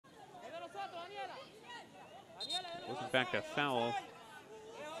fact, a foul.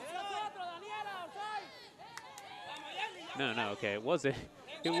 No, okay, it was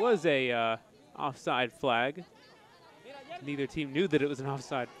a offside flag. Neither team knew that it was an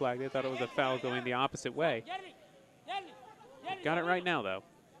offside flag. They thought it was a foul going the opposite way. Got it right now, though.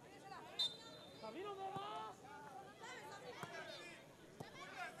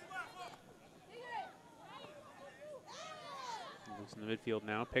 Loose in the midfield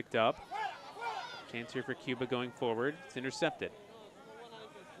now, picked up. Chance here for Cuba going forward. It's intercepted.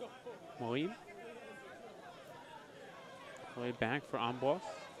 Moim. Play back for Ambos.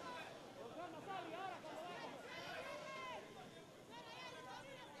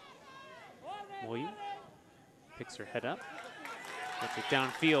 Moim picks her head up. Gets it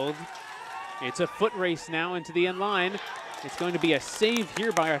downfield. It's a foot race now into the end line. It's going to be a save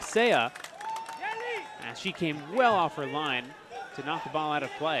here by Arcea, as she came well off her line to knock the ball out of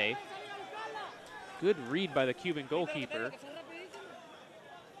play. Good read by the Cuban goalkeeper.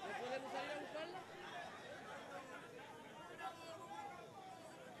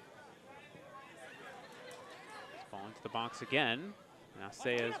 Ball into the box again. Now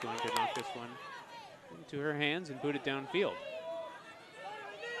Arcea is going to knock this one into her hands and boot it downfield.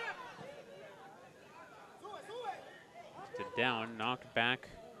 Down, knocked back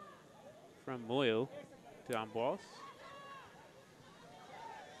from Moyo to Ambos.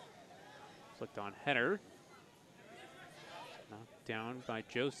 Flicked on header. Knocked down by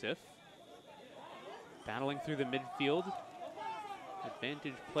Joseph. Battling through the midfield.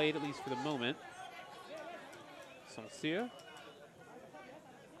 Advantage played, at least for the moment. Sancier.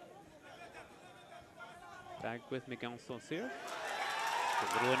 Back with Miguel Sancier.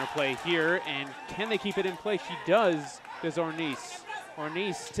 A little interplay here, and can they keep it in play? She does Orniz.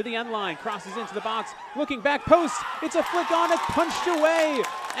 Orniz to the end line, crosses into the box, looking back post. It's a flick on, it's punched away.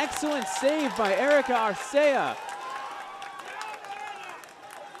 Excellent save by Erica Arcea.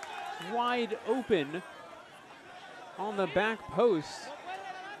 Wide open on the back post,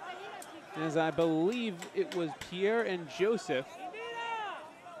 as I believe it was Pierre and Joseph.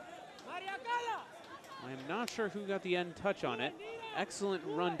 I'm not sure who got the end touch on it. Excellent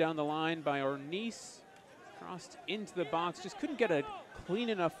run down the line by Orniz. Crossed into the box, just couldn't get a clean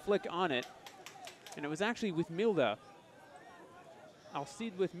enough flick on it. And it was actually with Milda,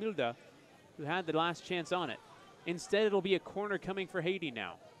 Alcide with Milda, who had the last chance on it. Instead, it'll be a corner coming for Haiti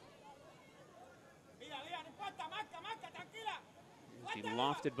now. The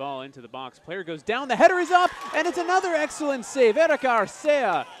lofted ball into the box. Player goes down, the header is up, and it's another excellent save. Erica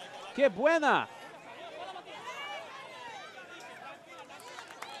Arcea, que buena.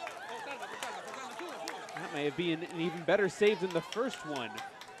 That may have been an even better save than the first one.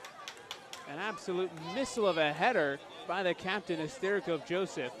 An absolute missile of a header by the captain, Esterco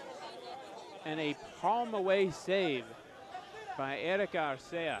Joseph. And a palm away save by Erica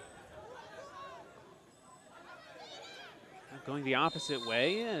Arcea. Going the opposite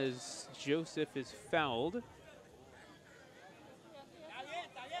way as Joseph is fouled. And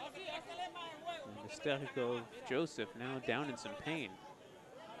Esterco Joseph now down in some pain.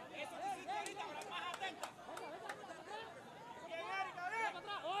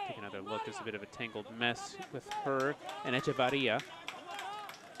 Take another look, just a bit of a tangled mess with her and Echevarria.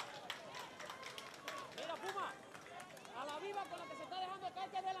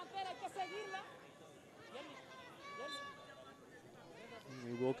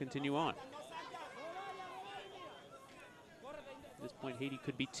 We will continue on. At this point, Haiti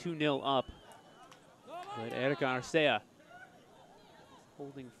could be 2-0 up, but Erica Arcea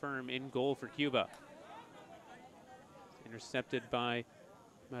holding firm in goal for Cuba. Intercepted by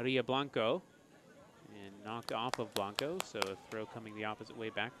Maria Blanco and knocked off of Blanco, so a throw coming the opposite way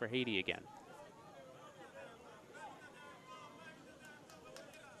back for Haiti again.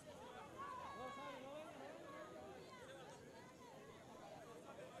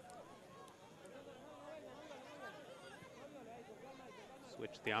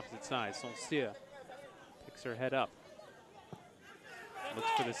 Switch to the opposite side. Sancier picks her head up. Looks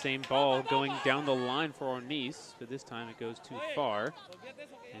for the same ball going down the line for Orniz, but this time it goes too far.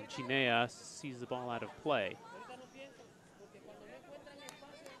 And Chinea sees the ball out of play.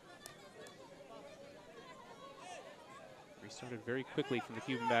 Restarted very quickly from the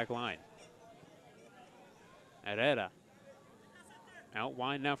Cuban back line. Herrera. Out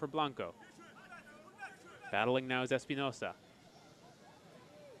wide now for Blanco. Battling now is Espinosa.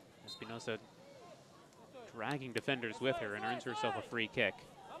 Espinosa dragging defenders with her and earns herself a free kick.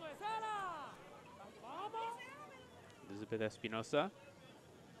 Elizabeth Espinosa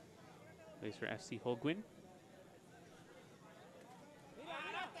plays for FC Holguin.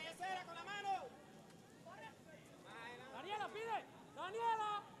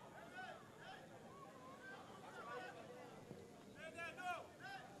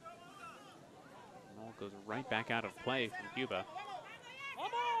 Ball goes right back out of play from Cuba.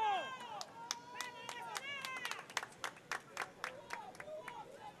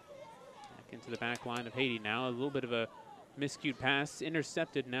 Back into the back line of Haiti now. A little bit of a miscued pass,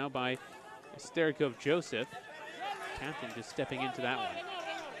 intercepted now by Estadio Joseph. Captain just stepping into that one.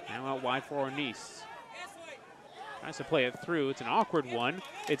 Now out wide for Ornice. Tries to play it through. It's an awkward one.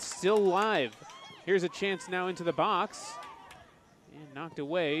 It's still live. Here's a chance now into the box. And knocked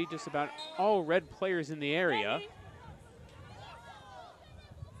away. Just about all red players in the area.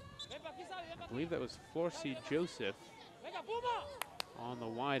 I believe that was Florcy Joseph on the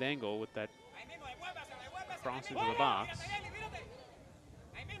wide angle with that cross into the box.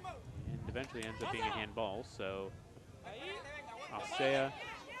 And eventually ends up being a handball. So Alsea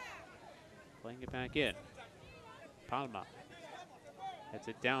playing it back in. Palma heads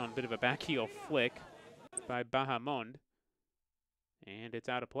it down, bit of a back heel flick by Bahamond, and it's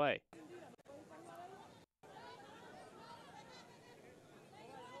out of play.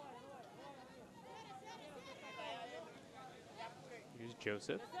 Here's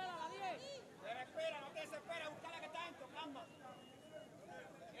Joseph.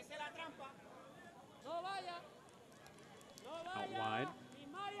 Out wide.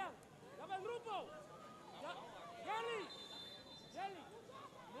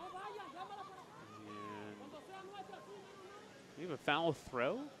 We have a foul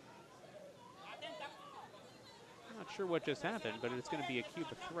throw. I'm not sure what just happened, but it's going to be a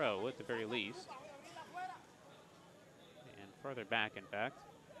Cuba throw at the very least. And further back, in fact.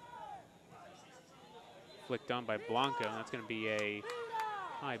 Flicked on by Blanco, and that's going to be a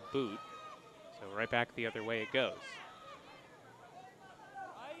high boot. So right back the other way it goes.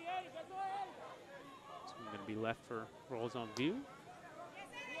 It's going to be left for rolls on view.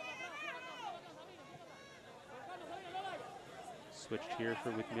 Switched here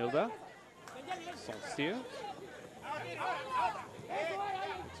for Whitmilda. Solstier.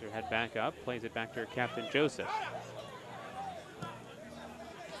 Takes her head back up, plays it back to her captain, Joseph.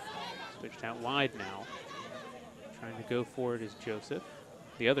 Switched out wide now. Trying to go for it is Joseph.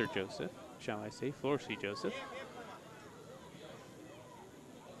 The other Joseph, shall I say, Florcy Joseph.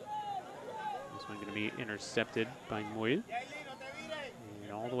 This one going to be intercepted by Moyle.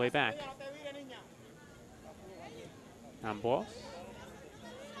 And all the way back. Amboise.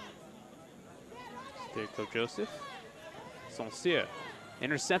 Estadio Joseph. Solstier.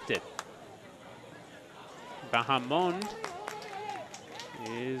 Intercepted. Bahamond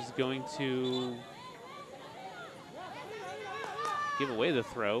is going to give away the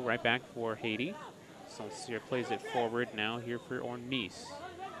throw. Right back for Haiti. Solstier plays it forward now here for Ornice.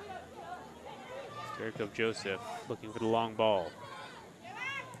 Estadio Joseph looking for the long ball.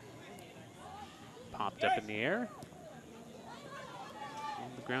 Popped up in the air. On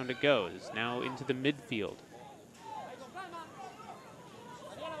the ground it goes. Now into the midfield.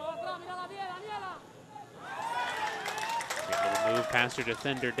 Little move past her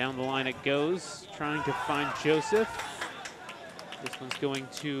defender. Down the line it goes. Trying to find Joseph. This one's going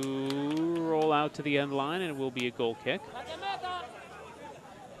to roll out to the end line, and it will be a goal kick.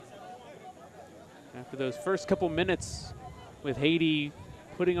 After those first couple minutes with Haiti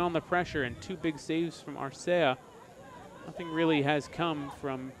putting on the pressure and two big saves from Arcea, nothing really has come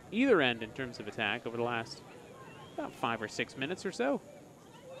from either end in terms of attack over the last about 5 or 6 minutes or so.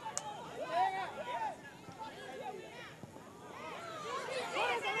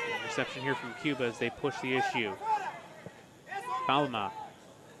 Interception here from Cuba as they push the issue. Palma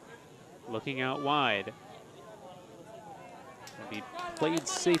looking out wide. Will be played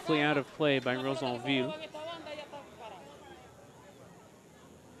safely out of play by Rosanville.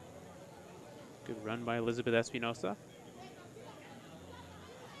 Good run by Elizabeth Espinosa.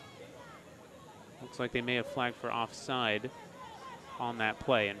 Looks like they may have flagged for offside on that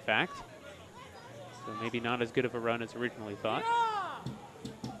play, in fact. So maybe not as good of a run as originally thought.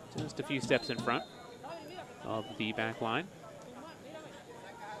 Just a few steps in front of the back line.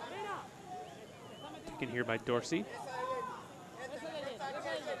 Taken here by Dorsey.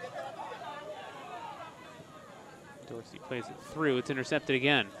 Dorsey plays it through. It's intercepted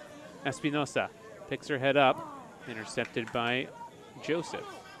again. Espinosa picks her head up. Intercepted by Joseph.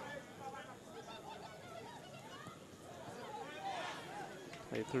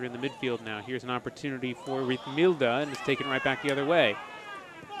 Play through in the midfield now. Here's an opportunity for Whitmilda, and it's taken right back the other way.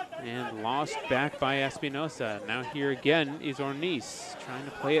 And lost back by Espinosa. Now here again is Ornice trying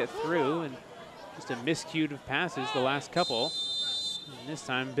to play it through, and just a miscued of passes the last couple. And this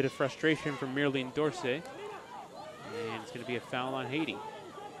time a bit of frustration from Mirline Dorsey. And it's going to be a foul on Haiti.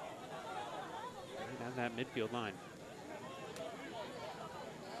 Right on that midfield line.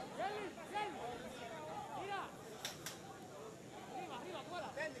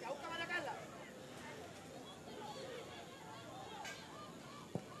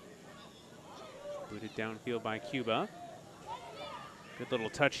 Booted downfield by Cuba. Good little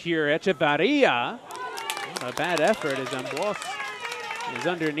touch here. Echevarria. Not a bad effort as Ambros is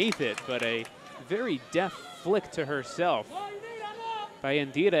underneath it, but a very deft flick to herself by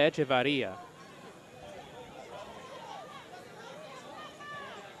Indira Echevarria.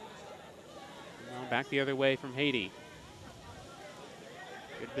 Now back the other way from Haiti.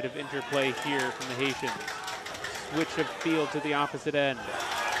 Good bit of interplay here from the Haitians. Switch of field to the opposite end.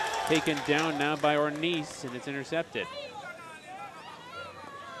 Taken down now by Ornice, and it's intercepted.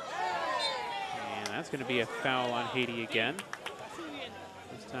 And that's going to be a foul on Haiti again.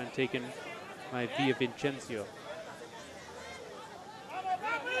 This time taken by Villavicencio.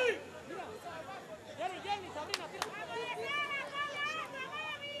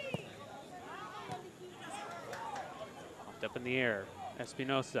 Popped up in the air.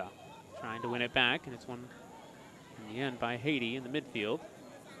 Espinosa trying to win it back, and it's won in the end by Haiti in the midfield.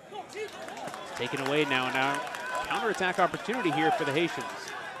 It's taken away now, and now counterattack opportunity here for the Haitians.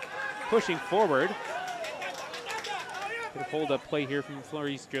 Pushing forward. Good hold-up play here from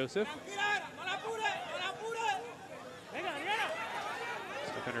Floris Joseph.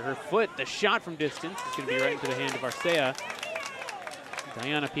 Stuck under her foot. The shot from distance is going to be right into the hand of Arcea.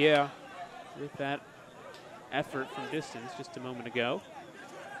 Diana Pierre with that effort from distance just a moment ago.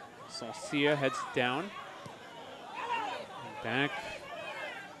 Sancia heads down. And back.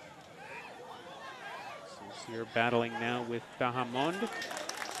 Sancia battling now with Bahamond.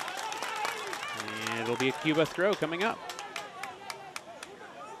 And it'll be a Cuba throw coming up.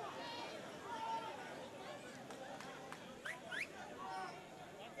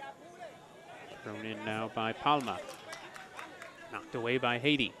 Thrown in now by Palma. Knocked away by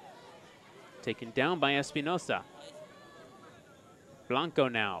Haiti. Taken down by Espinosa. Blanco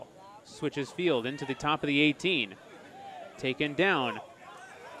now switches field into the top of the 18. Taken down.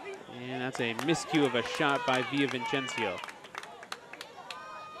 And that's a miscue of a shot by Villavicencio.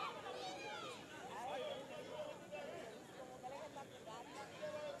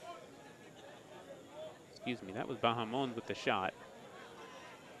 Excuse me, that was Bahamond with the shot.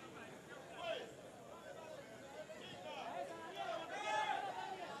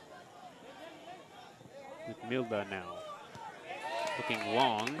 With Milda now. Looking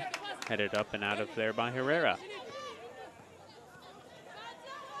long, headed up and out of there by Herrera.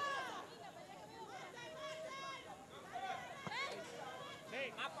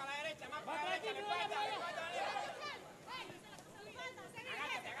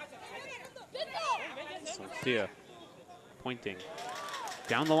 Soncia pointing.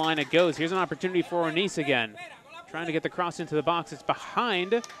 Down the line it goes. Here's an opportunity for Ornice again. Trying to get the cross into the box. It's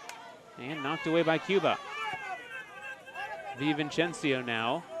behind and knocked away by Cuba. Villavicencio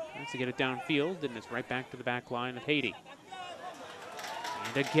now wants to get it downfield, and it's right back to the back line of Haiti.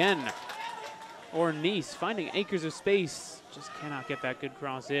 And again, Ornice finding acres of space, just cannot get that good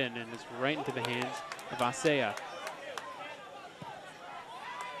cross in, and it's right into the hands of Arcea.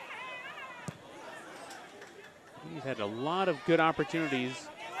 He's had a lot of good opportunities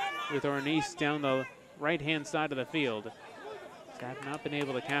with Ornice down the right-hand side of the field. Just have not been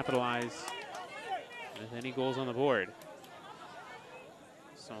able to capitalize with any goals on the board.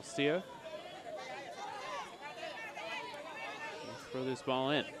 Sancia throw this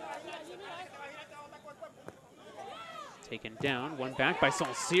ball in. Taken down, one back by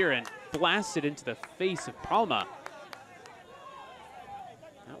Sancia and blasted into the face of Palma.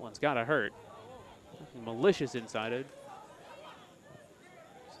 That one's gotta hurt. Nothing malicious inside it.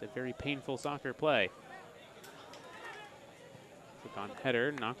 Just a very painful soccer play. Took on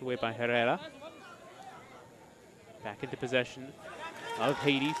header, knocked away by Herrera. Back into possession of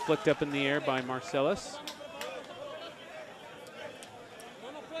Haiti, flicked up in the air by Marcellus.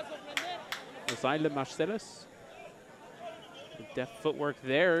 Rosaile Marcellus. Deft footwork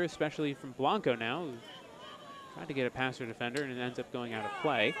there, especially from Blanco now. Tried to get it past her defender and it ends up going out of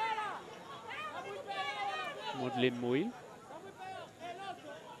play. Modlin Mouil.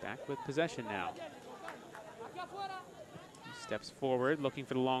 Back with possession now. He steps forward, looking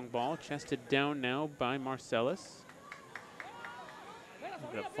for the long ball. Chested down now by Marcellus.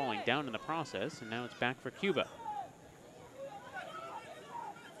 Ended up falling down in the process, and now it's back for Cuba.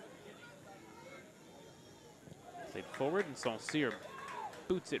 Played forward, and Sancia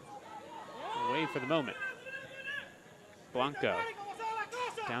boots it away for the moment. Blanco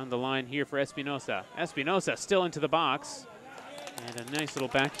Down the line here for Espinosa. Espinosa still into the box. And a nice little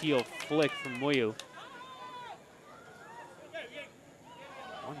back heel flick from Moyu.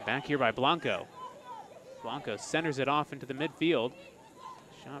 One back here by Blanco. Blanco centers it off into the midfield.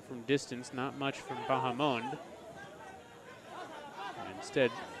 Shot from distance, not much from Bahamond. And instead,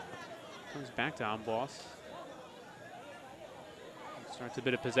 comes back to Amboise. Starts a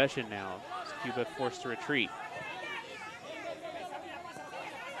bit of possession now. As Cuba forced to retreat.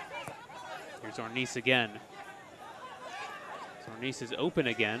 Here's Ornice again. So Ornice is open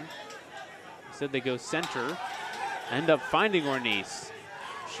again. Instead they go center. End up finding Ornice.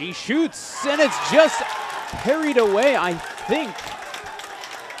 She shoots, and it's just parried away, I think.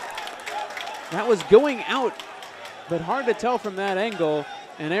 That was going out, but hard to tell from that angle.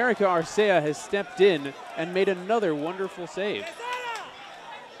 And Erica Arcea has stepped in and made another wonderful save.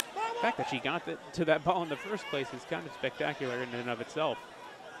 The fact that she got to that ball in the first place is kind of spectacular in and of itself.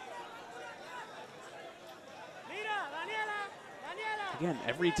 Again,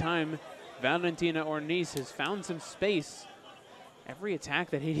 every time Valentina Ornice has found some space, every attack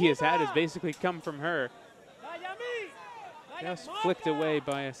that Haiti has had has basically come from her. Just flicked away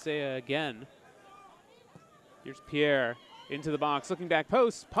by Arcea again. Here's Pierre into the box, looking back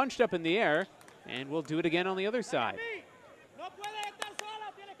post, punched up in the air, and we'll do it again on the other side.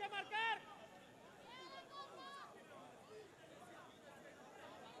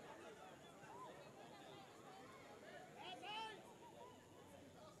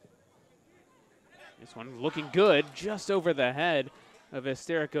 This one looking good, just over the head of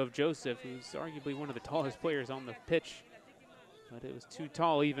Esterikov Joseph, who's arguably one of the tallest players on the pitch, but it was too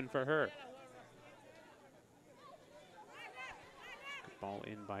tall even for her. Good ball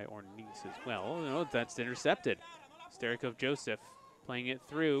in by Ornice as well. No, that's intercepted. Esterikov Joseph playing it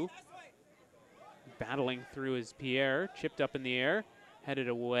through, battling through is Pierre, chipped up in the air, headed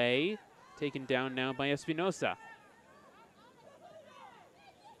away, taken down now by Espinosa.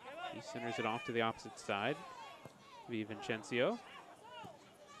 He centers it off to the opposite side. Vincencio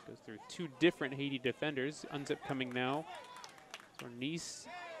goes through two different Haiti defenders. Ends up coming now. Ornice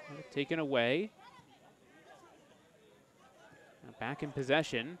taken away. Now back in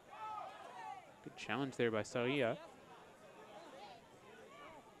possession. Good challenge there by Saria.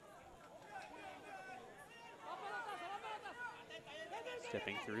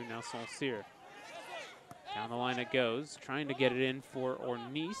 Stepping through now, Saint-Cyr. Down the line it goes, trying to get it in for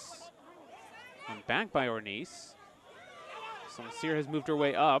Ornice. And back by Ornice. Saint-Cyr has moved her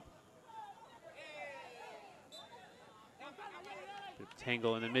way up. Bit of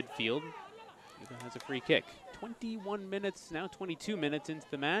tangle in the midfield. Cuba has a free kick. 21 minutes, now 22 minutes into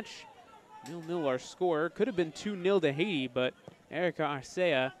the match. 0-0 our score. Could have been 2-0 to Haiti, but Erica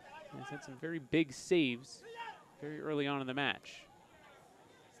Arcea has had some very big saves very early on in the match.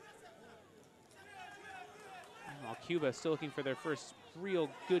 While Cuba is still looking for their first real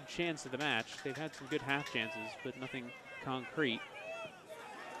good chance of the match. They've had some good half chances, but nothing concrete.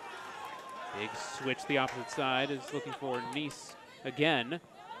 Big switch the opposite side is looking for Nice again.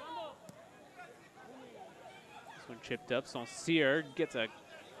 This one chipped up. Saint-Cyr gets a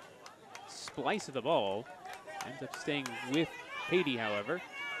splice of the ball. Ends up staying with Haiti, however.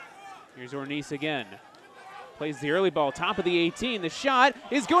 Here's Ornice again. Plays the early ball, top of the 18. The shot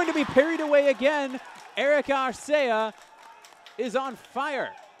is going to be parried away again. Erica Arcea is on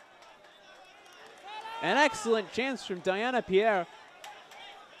fire. An excellent chance from Diana Pierre,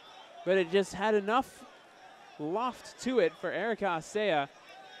 but it just had enough loft to it for Erica Arcea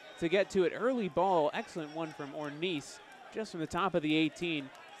to get to it. Early ball, excellent one from Ornice, just from the top of the 18.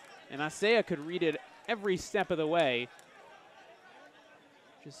 And Arcea could read it every step of the way.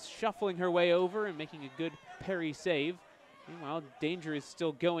 Just shuffling her way over and making a good parry save. Meanwhile, danger is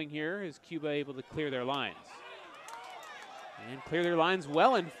still going here. Is Cuba able to clear their lines? And clear their lines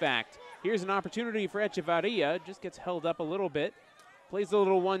well, in fact. Here's an opportunity for Echevarria. Just gets held up a little bit. Plays a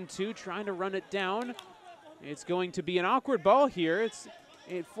little 1-2, trying to run it down. It's going to be an awkward ball here.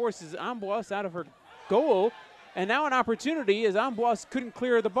 It forces Amboise out of her goal. And now an opportunity as Amboise couldn't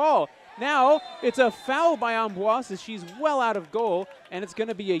clear the ball. Now it's a foul by Amboise as she's well out of goal. And it's going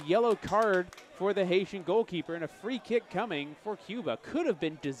to be a yellow card for the Haitian goalkeeper and a free kick coming for Cuba. Could have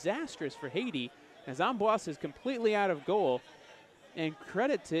been disastrous for Haiti as Amboise is completely out of goal. And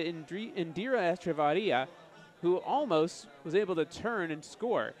credit to Indira Echevarria, who almost was able to turn and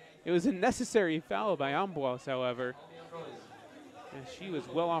score. It was a necessary foul by Amboise, however, as she was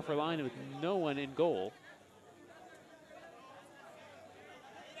well off her line with no one in goal.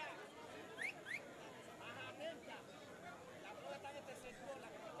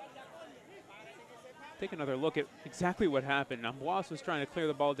 take another look at exactly what happened. Ambroise was trying to clear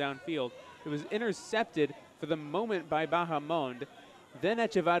the ball downfield. It was intercepted for the moment by Bahamonde. Then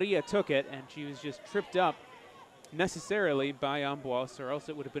Echevarria took it, and she was just tripped up necessarily by Ambroise, or else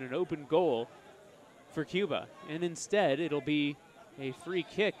it would have been an open goal for Cuba. And instead, it'll be a free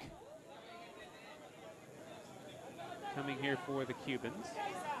kick coming here for the Cubans.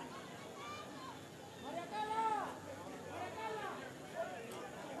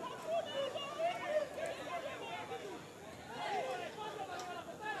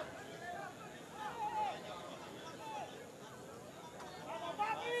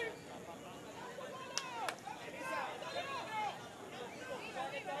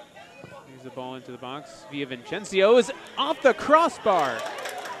 Here's the ball into the box. Villavicencio is off the crossbar.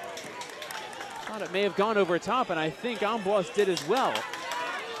 Thought it may have gone over top, and I think Ambroise did as well.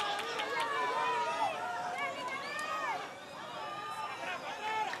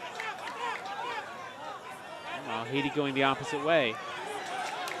 Well, Haiti going the opposite way.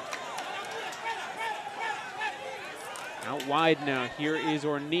 Out wide now. Here is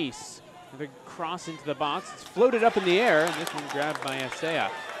Ornice. Another cross into the box. It's floated up in the air, and this one grabbed by Asea.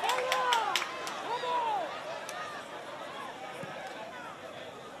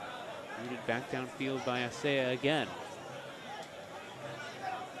 Back downfield by Asea again.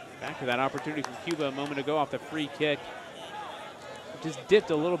 Back to that opportunity from Cuba a moment ago off the free kick. Just dipped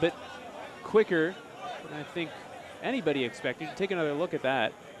a little bit quicker than I think anybody expected. Take another look at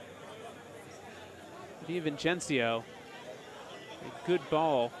that. Villavicencio, a good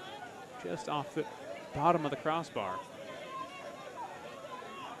ball just off the bottom of the crossbar.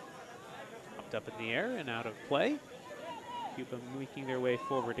 Popped up in the air and out of play. Cuba making their way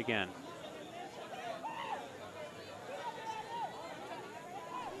forward again.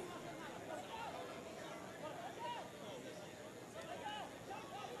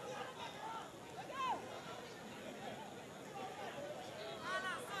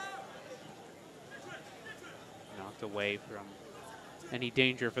 Away from any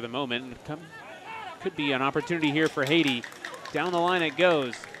danger for the moment. Could be an opportunity here for Haiti. Down the line it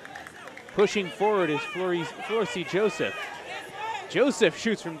goes. Pushing forward is Florcy Joseph. Joseph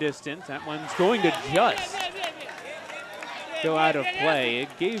shoots from distance. That one's going to just go out of play. It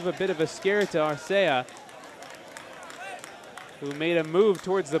gave a bit of a scare to Arcea, who made a move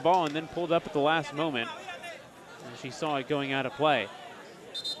towards the ball and then pulled up at the last moment. And she saw it going out of play.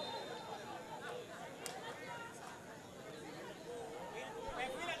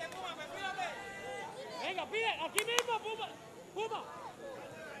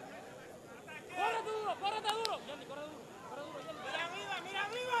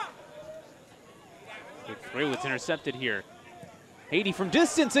 Through, it's intercepted here. Haiti from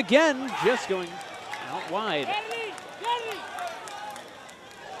distance again, just going out wide.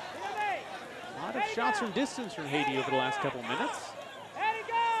 A lot of shots from distance from Haiti over the last couple minutes.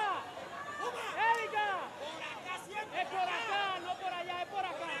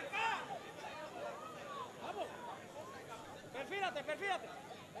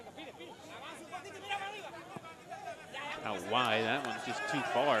 Out wide, that one's just too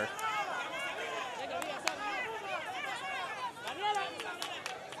far.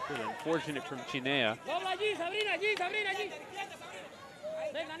 Unfortunate from Chinea. Well,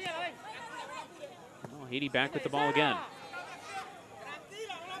 Haiti back with the ball again.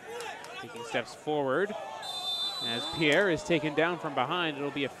 Taking steps forward. As Pierre is taken down from behind,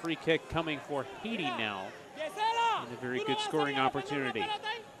 it'll be a free kick coming for Haiti now. And a very good scoring opportunity.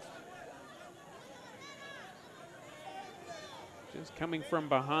 Just coming from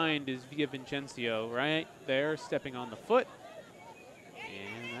behind is Villavicencio right there, stepping on the foot.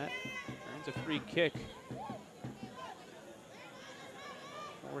 And that earns a free kick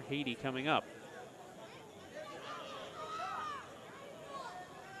for Haiti coming up.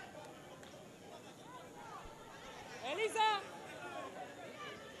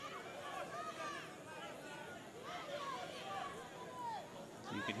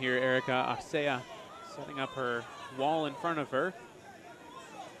 So you can hear Erica Arcea setting up her wall in front of her.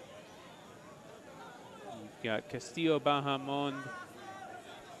 You've got Castillo, Bahamonde,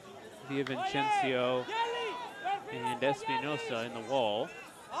 Villavicencio, and Espinosa in the wall,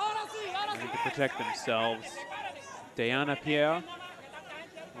 trying to protect themselves. Diana Pierre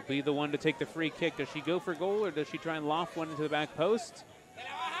will be the one to take the free kick. Does she go for goal, or does she try and loft one into the back post?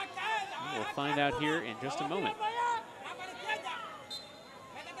 We'll find out here in just a moment.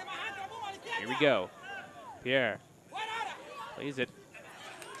 Here we go. Pierre plays it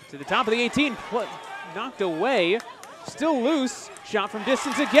to the top of the 18, knocked away, still loose. Shot from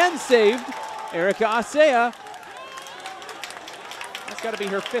distance again, saved. Erica Arcea. That's got to be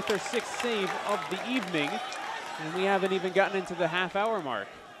her 5th or 6th save of the evening, and we haven't even gotten into the half-hour mark.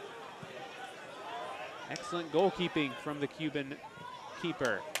 Excellent goalkeeping from the Cuban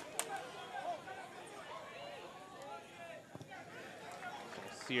keeper.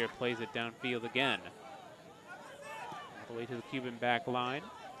 Sear plays it downfield again. All the way to the Cuban back line.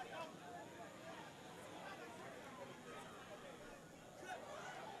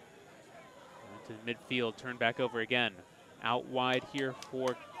 To midfield, turn back over again. Out wide here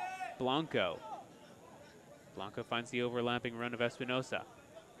for Blanco. Blanco finds the overlapping run of Espinosa.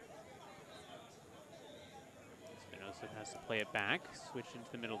 Espinosa has to play it back, switched into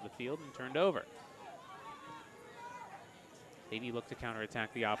the middle of the field and turned over. Haiti look to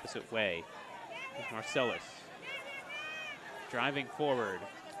counterattack the opposite way. Here's Marcellus. Driving forward.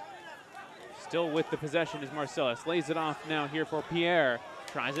 Still with the possession is Marcellus. Lays it off now here for Pierre.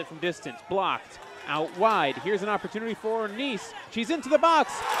 Tries it from distance, blocked, out wide. Here's an opportunity for Nice. She's into the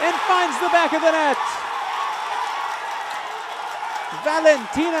box and finds the back of the net.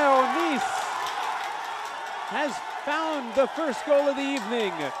 Valentina Orniz has found the first goal of the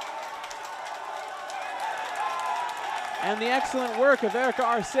evening. And the excellent work of Erica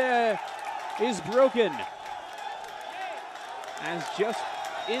Arce is broken. As just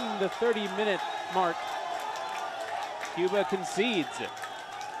in the 30-minute mark, Cuba concedes.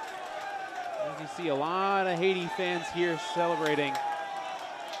 As you see a lot of Haiti fans here celebrating.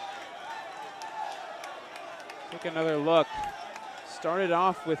 Take another look. Started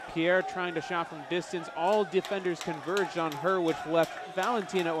off with Pierre trying to shot from distance. All defenders converged on her, which left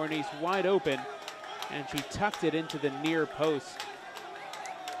Valentina Orniz wide open, and she tucked it into the near post.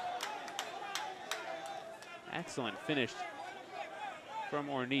 Excellent finish from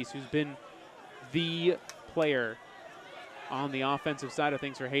Orniz, who's been the player on the offensive side of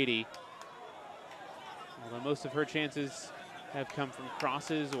things for Haiti. Although most of her chances have come from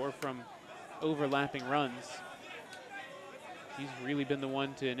crosses or from overlapping runs, she's really been the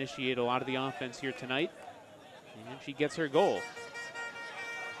one to initiate a lot of the offense here tonight, and she gets her goal.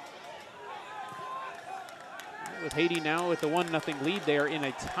 With Haiti now with the 1-0 lead, they are in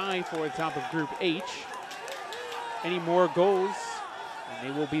a tie for the top of Group H. Any more goals, and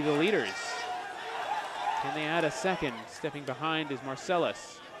they will be the leaders. Can they add a second? Stepping behind is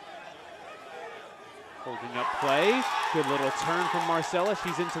Marcellus. Holding up play. Good little turn from Marcellus.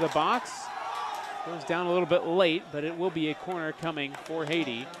 She's into the box. Goes down a little bit late, but it will be a corner coming for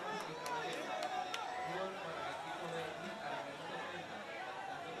Haiti.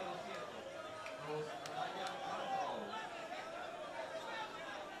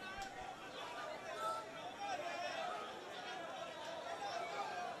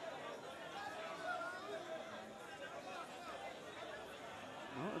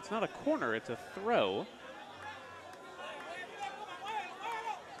 Well, it's not a corner, it's a throw.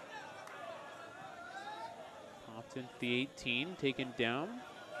 Popped into the 18, taken down.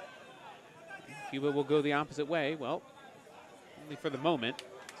 Cuba will go the opposite way. Well, only for the moment.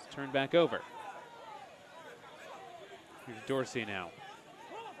 It's turned back over. Here's Dorsey now.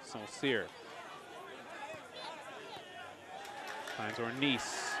 Saint-Cyr. Finds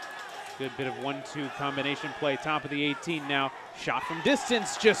Orniz. Good bit of 1-2 combination play. Top of the 18 now. Shot from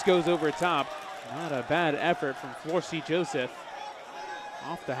distance just goes over top. Not a bad effort from Florcy Joseph.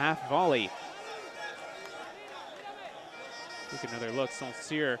 Off the half volley. Take another look.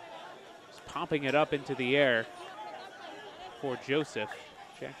 Saint-Cyr is popping it up into the air for Joseph.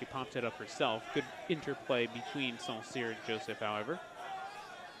 She actually popped it up herself. Good interplay between Saint-Cyr and Joseph, however.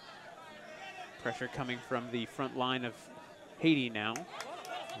 Pressure coming from the front line of Haiti now,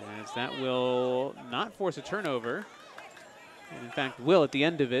 as that will not force a turnover. And in fact, will at the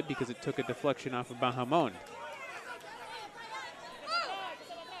end of it, because it took a deflection off of Bahamon.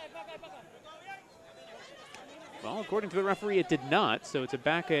 Well, according to the referee, it did not, so it's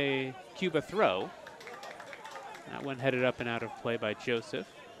a Cuba throw. That one headed up and out of play by Joseph.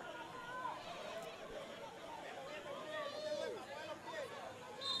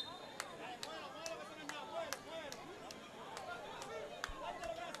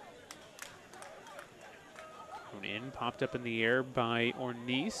 In, popped up in the air by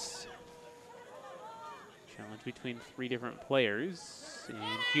Orniz. Challenge between 3 different players, and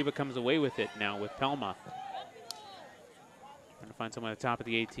Cuba comes away with it now with Pelma. Trying to find someone at the top of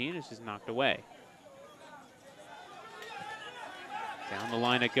the 18, it's just knocked away. Down the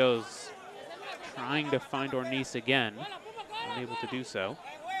line it goes, trying to find Orniz again, unable to do so.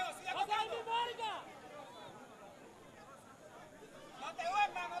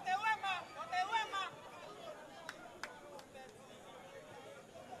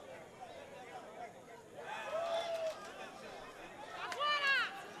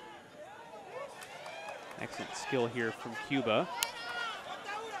 Excellent skill here from Cuba.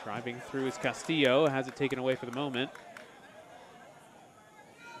 Driving through is Castillo, has it taken away for the moment.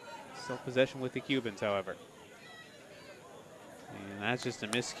 Still possession with the Cubans, however. And that's just a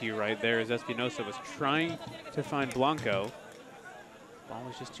miscue right there as Espinosa was trying to find Blanco. Ball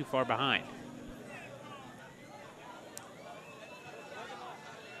was just too far behind.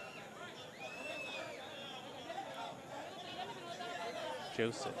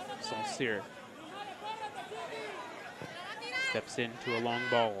 Joseph Sancier steps into a long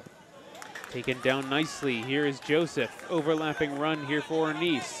ball. Taken down nicely. Here is Joseph. Overlapping run here for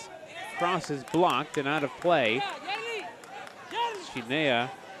Nice. Cross is blocked and out of play. Chinea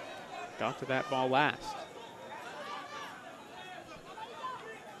got to that ball last.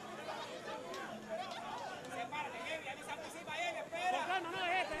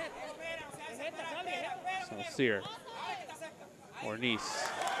 Sancier. Ornice.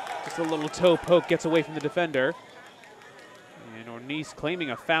 Just a little toe poke gets away from the defender. And Ornice claiming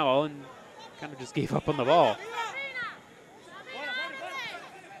a foul and kind of just gave up on the ball.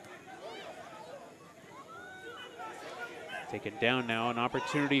 Taken down now, an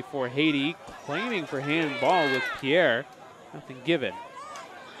opportunity for Haiti, claiming for handball with Pierre. Nothing given.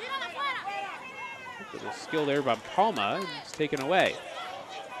 A little skill there by Palma, and it's taken away.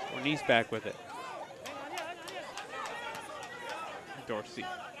 Ornice back with it. Dorsey.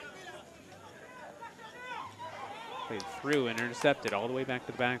 Played through and intercepted all the way back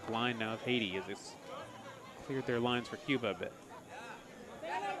to the back line now of Haiti as it's cleared their lines for Cuba a bit.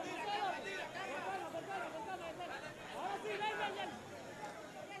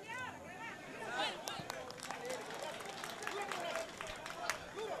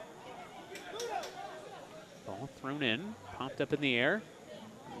 Ball thrown in, popped up in the air,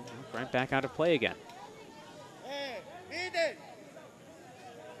 right back out of play again.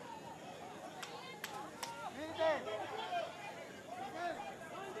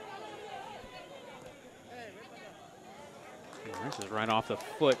 This is right off the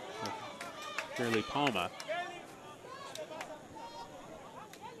foot of Shirley Palma.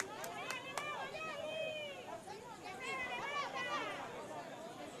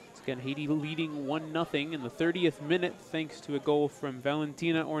 Again, Haiti leading 1-0 in the 30th minute thanks to a goal from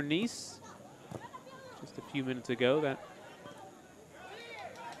Valentina Ornice. Just a few minutes ago that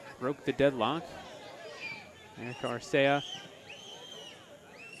broke the deadlock. Erica Arcea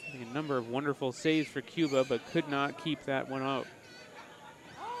a number of wonderful saves for Cuba, but could not keep that one out.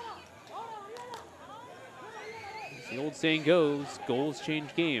 As the old saying goes, goals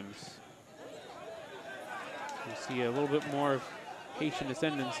change games. We see a little bit more of Haitian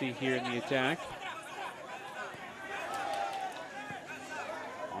ascendancy here in the attack.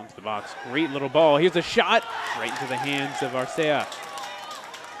 Onto the box, great little ball. Here's a shot right into the hands of Arcea.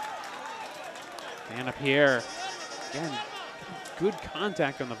 Anna Pierre, again, good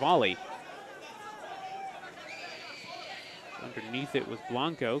contact on the volley. Underneath it was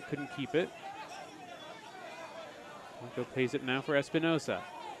Blanco, couldn't keep it. Blanco plays it now for Espinosa.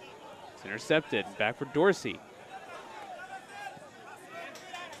 It's intercepted, back for Dorsey.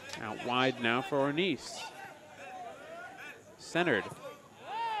 Out wide now for Ornice. Centered.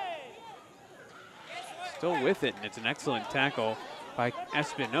 Still with it, and it's an excellent tackle by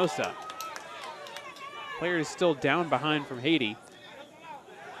Espinosa. Player is still down behind from Haiti.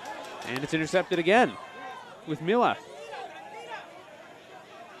 And it's intercepted again with Mila.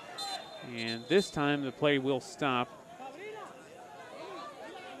 And this time the play will stop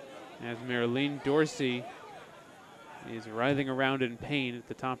as Marilyn Dorsey is writhing around in pain at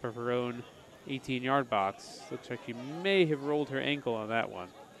the top of her own 18-yard box. Looks like she may have rolled her ankle on that one.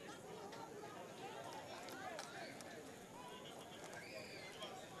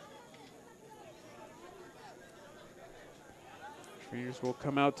 Trainers will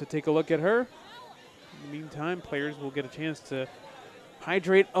come out to take a look at her. In the meantime, players will get a chance to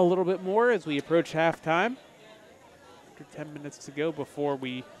hydrate a little bit more as we approach halftime. After 10 minutes to go before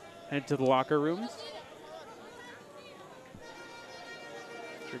we head to the locker rooms.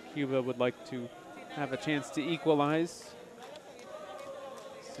 I'm sure Cuba would like to have a chance to equalize.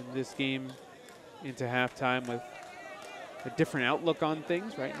 Send this game into halftime with a different outlook on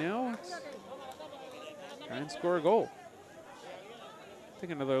things right now. Let's try and score a goal. Take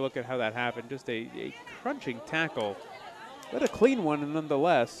another look at how that happened. Just a crunching tackle, but a clean one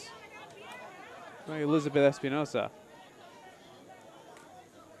nonetheless by Elizabeth Espinosa.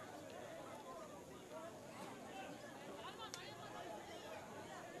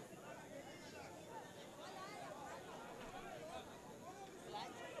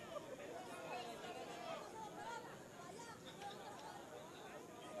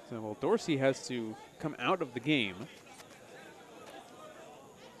 So, well, Dorsey has to come out of the game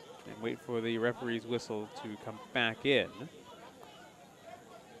and wait for the referee's whistle to come back in.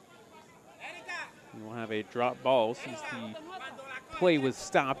 We'll have a drop ball since the play was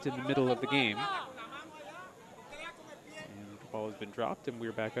stopped in the middle of the game. And the ball has been dropped and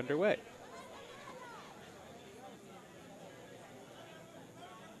we're back underway.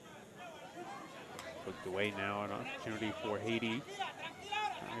 Poked away now, an opportunity for Haiti.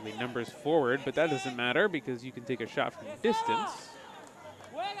 Not really numbers forward, but that doesn't matter because you can take a shot from distance.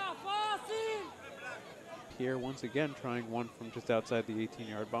 Pierre once again trying one from just outside the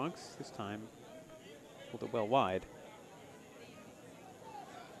 18-yard box. This time, pulled it well wide.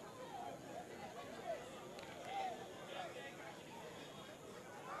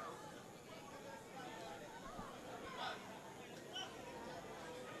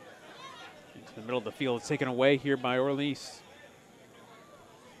 Into the middle of the field, it's taken away here by Orleans.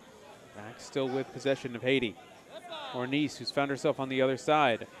 Back still with possession of Haiti. Orleans, who's found herself on the other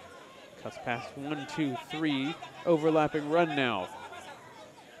side. Cuts past 1, 2, 3. Overlapping run now.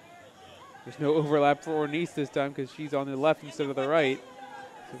 There's no overlap for Orleans this time because she's on the left instead of the right.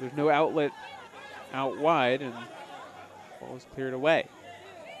 So there's no outlet out wide, and ball is cleared away.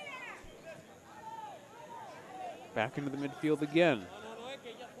 Back into the midfield again.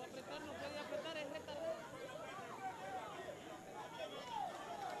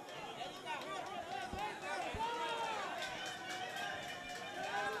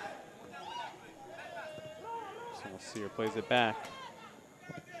 Sear plays it back.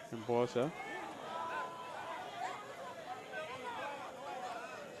 And Bosa.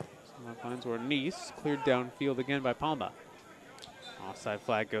 Someone finds Orleans. Cleared downfield again by Palma. Offside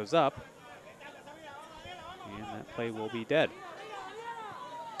flag goes up. And that play will be dead.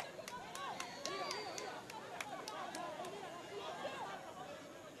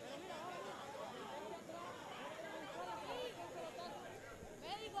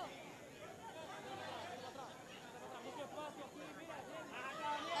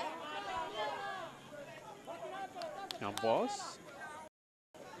 Now Boss.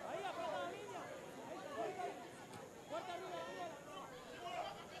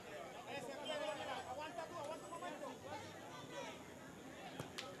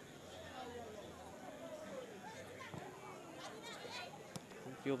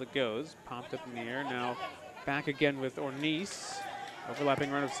 Field it goes, popped up in the air. Now back again with Orleans. Overlapping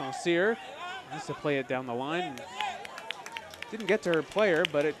run of Saint-Cyr. Has to play it down the line. Didn't get to her player,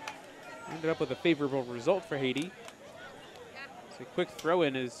 but it ended up with a favorable result for Haiti. So a quick throw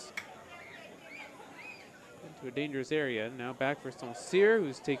in is into a dangerous area. Now back for Saint-Cyr,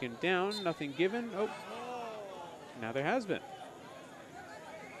 who's taken down. Nothing given. Oh, now there has been.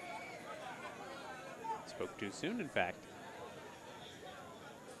 Spoke too soon, in fact.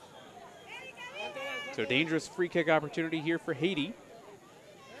 So dangerous free kick opportunity here for Haiti.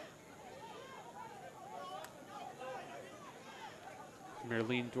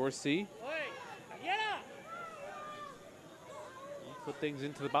 Marlene Dorsey. Put things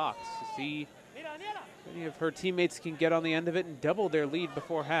into the box to see if any of her teammates can get on the end of it and double their lead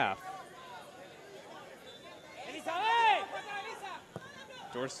before half.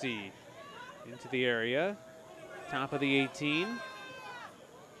 Dorsey into the area. Top of the 18.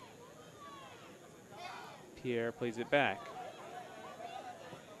 Pierre plays it back.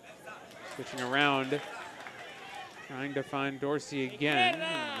 Switching around, trying to find Dorsey again.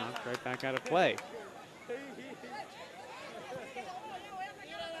 Knocked right back out of play.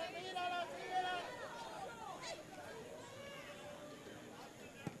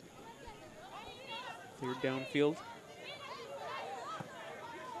 Cleared downfield.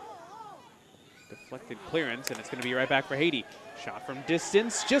 Deflected clearance, and it's going to be right back for Haiti. Shot from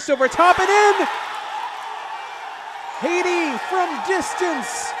distance, just over top and in! Haiti from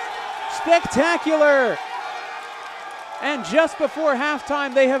distance, spectacular. And just before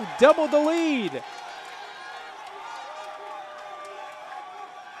halftime, they have doubled the lead.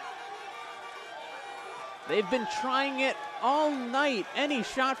 They've been trying it all night. Any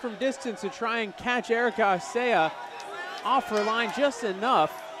shot from distance to try and catch Erica Asea off her line just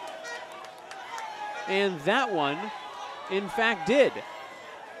enough. And that one, in fact, did.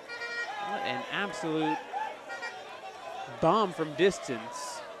 What an absolute bomb from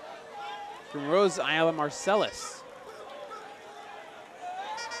distance from Rose Ayala Marcellus.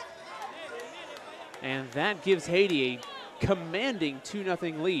 And that gives Haiti a commanding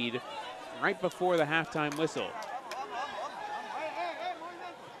 2-0 lead right before the halftime whistle.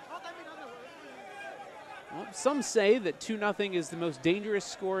 Well, some say that 2-0 is the most dangerous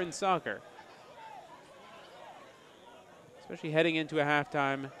score in soccer, especially heading into a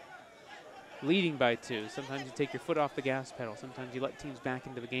halftime leading by 2. Sometimes you take your foot off the gas pedal. Sometimes you let teams back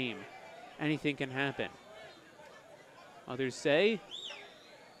into the game. Anything can happen. Others say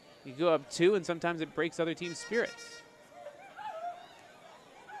you go up 2 and sometimes it breaks other teams' spirits.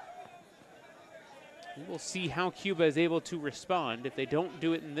 We will see how Cuba is able to respond if they don't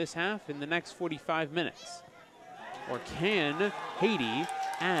do it in this half in the next 45 minutes. Or can Haiti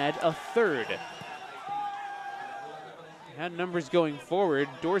add a third? Had numbers going forward.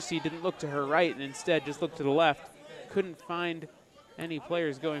 Dorsey didn't look to her right and instead just looked to the left. Couldn't find any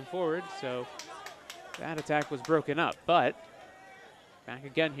players going forward, so that attack was broken up. But back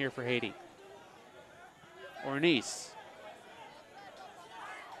again here for Haiti. Ornice.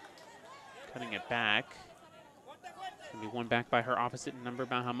 Cutting it back. Gonna be won back by her opposite number,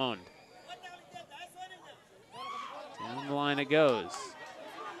 Bahamond. Down the line it goes.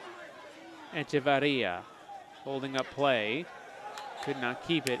 Echevarria holding up play. Could not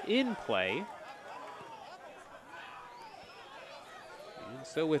keep it in play. And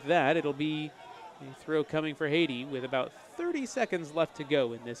so with that, it'll be a throw coming for Haiti with about 30 seconds left to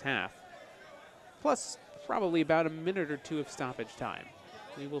go in this half. Plus probably about a minute or 2 of stoppage time.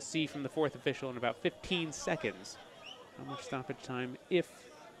 We will see from the 4th official in about 15 seconds how much stoppage time, if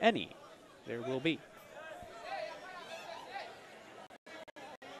any, there will be.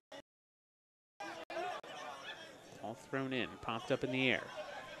 All thrown in, popped up in the air.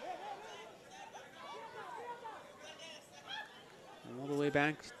 All the way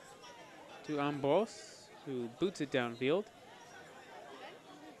back to Ambos, who boots it downfield.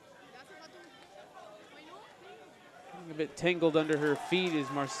 A bit tangled under her feet is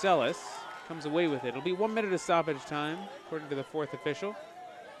Marcellus. Comes away with it. It'll be 1 minute of stoppage time, according to the 4th official.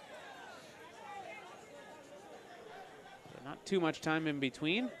 But not too much time in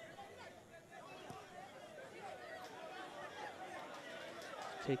between.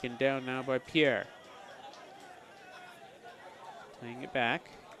 Taken down now by Pierre. Playing it back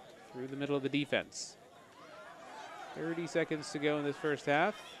through the middle of the defense. 30 seconds to go in this first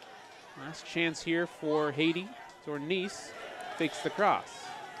half. Last chance here for Haiti. Ornice fakes the cross.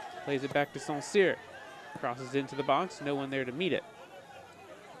 Plays it back to Saint-Cyr. Crosses into the box. No one there to meet it.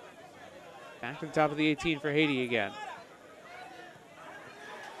 Back to the top of the 18 for Haiti again.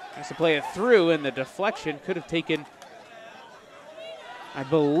 Has to play it through, and the deflection could have taken, I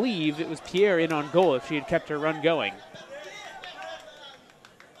believe it was Pierre in on goal if she had kept her run going.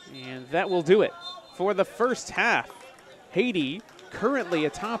 And that will do it for the first half. Haiti currently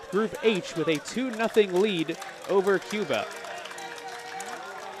atop Group H with a 2-0 lead over Cuba.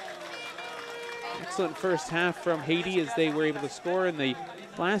 Excellent first half from Haiti as they were able to score in the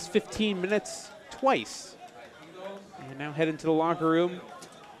last 15 minutes twice. And now head into the locker room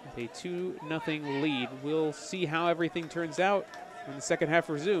with a 2-0 lead. We'll see how everything turns out when the second half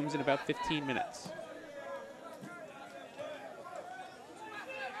resumes in about 15 minutes.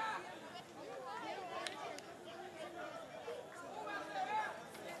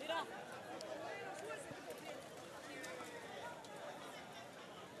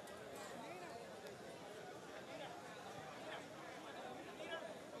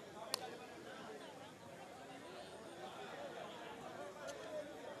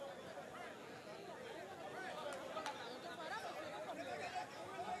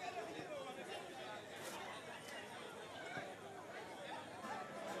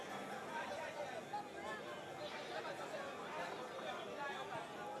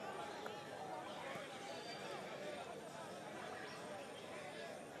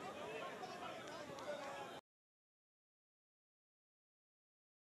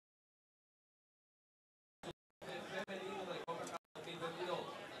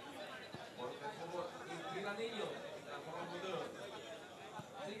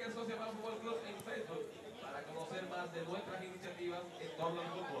 De nuestras iniciativas en torno al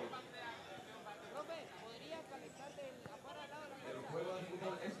fútbol. El juego de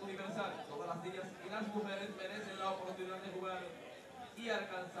fútbol es universal. Todas las niñas y las mujeres merecen la oportunidad de jugar y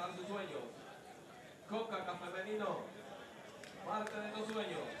alcanzar sus sueños. Concacaf femenino, parte de tus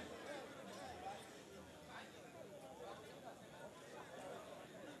sueños.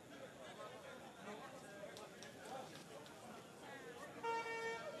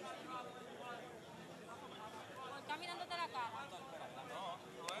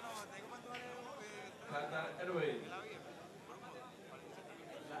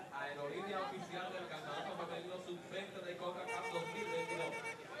 La aerolínea oficial del Campeonato Femenino Sub-20 de Concacaf 2022.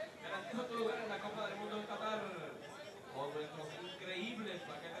 Garantiza tu lugar en la Copa del Mundo en Qatar con nuestros increíbles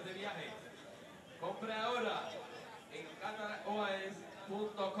paquetes de viaje. Compre ahora en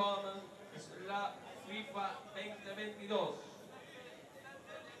qataroas.com/FIFA 2022.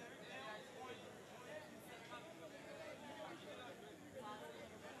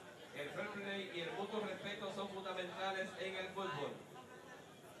 play y el mutuo respeto son fundamentales en el fútbol.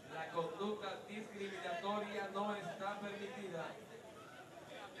 La conducta discriminatoria no está permitida.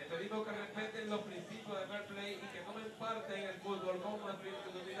 Les pedimos que respeten los principios de fair play y que tomen parte en el fútbol como una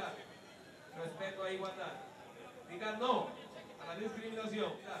oportunidad. Respeto a igualdad. Digan no a la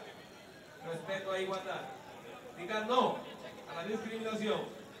discriminación. Respeto a igualdad. Digan no a la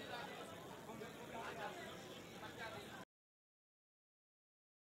discriminación.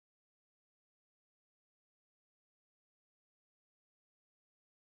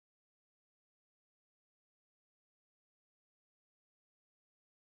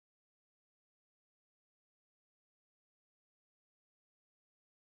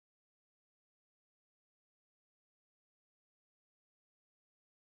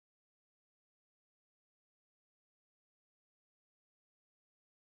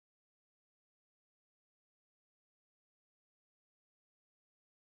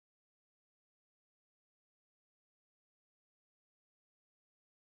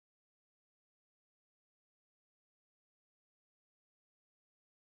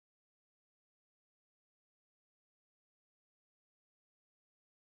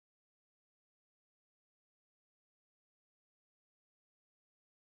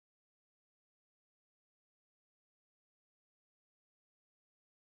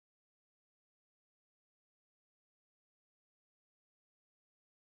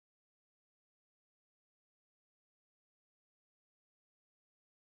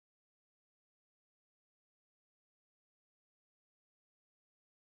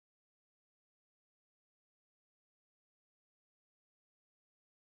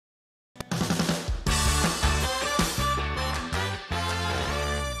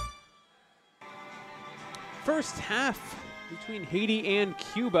 First half between Haiti and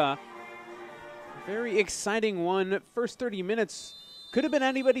Cuba. Very exciting one. First 30 minutes could have been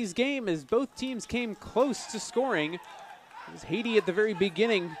anybody's game as both teams came close to scoring. It was Haiti at the very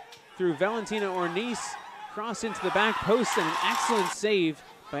beginning through Valentina Orniz, cross into the back post, and an excellent save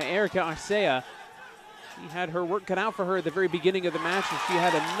by Erica Arcea. She had her work cut out for her at the very beginning of the match, and she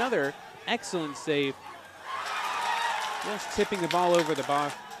had another excellent save, just tipping the ball over the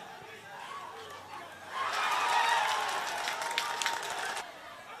bar.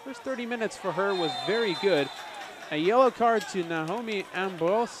 First 30 minutes for her was very good. A yellow card to Naomi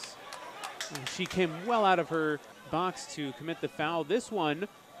Ambrose. She came well out of her box to commit the foul. This one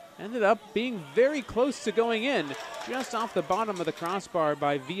ended up being very close to going in, just off the bottom of the crossbar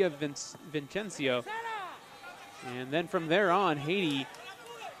by Via Vincencio. And then from there on, Haiti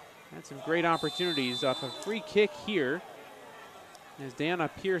had some great opportunities off a free kick here as Diana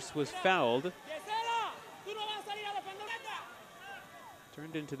Pierce was fouled.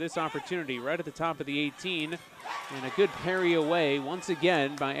 Turned into this opportunity right at the top of the 18, and a good parry away once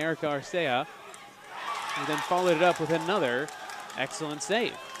again by Erica Arcea, who then followed it up with another excellent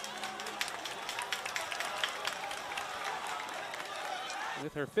save.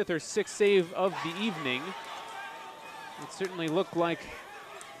 With her 5th or 6th save of the evening, it certainly looked like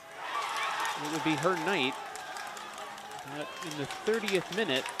it would be her night. But in the 30th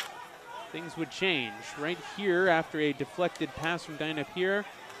minute, things would change. Right here, after a deflected pass from Diana Pierre,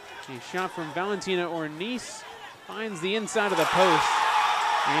 a shot from Valentina Orniz finds the inside of the post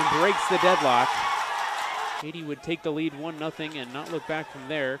and breaks the deadlock. Haiti would take the lead 1-0 and not look back from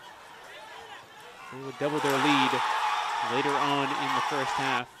there. They would double their lead later on in the first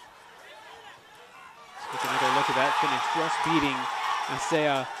half. Let's take another look at that finish, just beating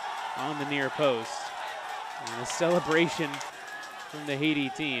Arcea on the near post. And a celebration from the Haiti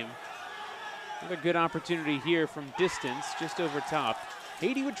team. Another good opportunity here from distance, just over top.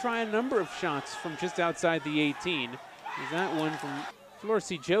 Haiti would try a number of shots from just outside the 18. There's that one from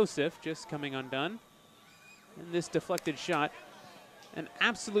Florcy Joseph, just coming undone. And this deflected shot, an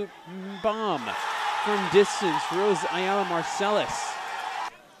absolute bomb from distance. Rose Ayala Marcellus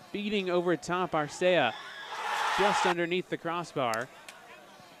beating over top Arcea, just underneath the crossbar.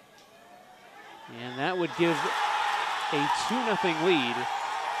 And that would give a 2-0 lead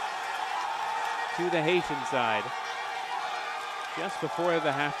to the Haitian side just before the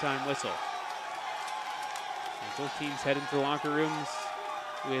halftime whistle. And both teams head into the locker rooms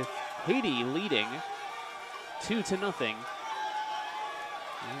with Haiti leading 2-0. And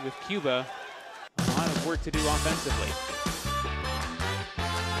with Cuba, a lot of work to do offensively.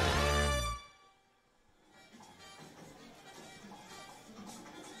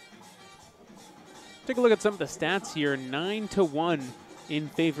 Take a look at some of the stats here. 9-1 in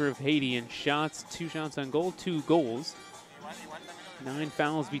favor of Haiti in shots. 2 shots on goal, 2 goals. 9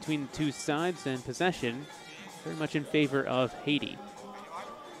 fouls between the two sides, and possession very much in favor of Haiti.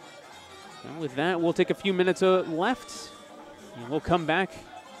 And with that, we'll take a few minutes left, and we'll come back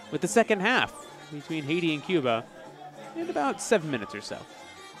with the second half between Haiti and Cuba in about 7 minutes or so.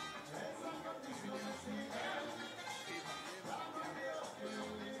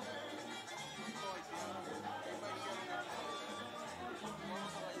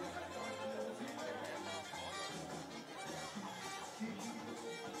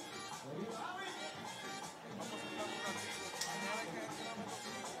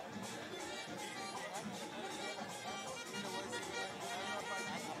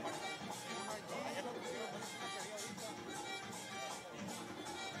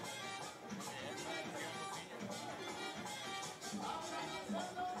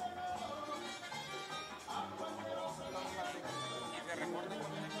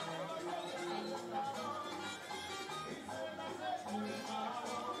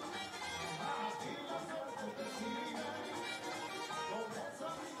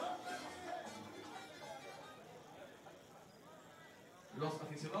 Los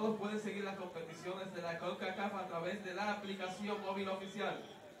aficionados pueden seguir las competiciones de la Concacaf a través de la aplicación móvil oficial.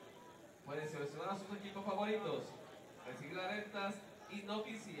 Pueden seleccionar a sus equipos favoritos, recibir alertas y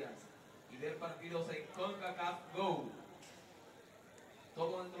noticias y ver partidos en Concacaf Go.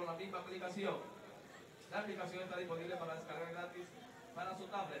 Todo dentro de la misma aplicación. La aplicación está disponible para descargar gratis para su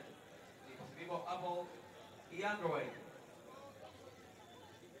tablet, dispositivo Apple y Android.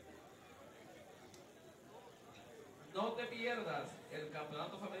 No te pierdas el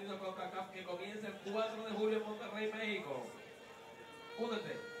campeonato femenino de Concacaf que comienza el 4 de julio en Monterrey, México.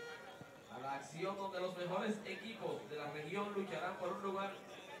 Únete a la acción donde los mejores equipos de la región lucharán por un lugar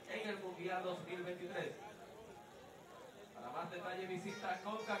en el Mundial 2023. Para más detalles visita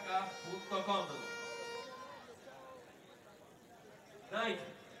concacaf.com. Nike,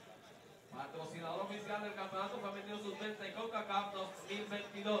 patrocinador oficial del campeonato femenino sub-20 Concacaf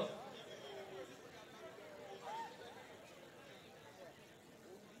 2022.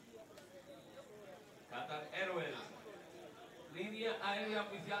 Línea aérea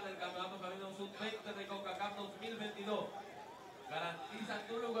oficial del campeonato femenino sub-20 de Concacaf 2022. Garantiza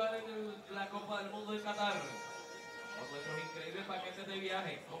tu lugar en la Copa del Mundo de Qatar con nuestros increíbles paquetes de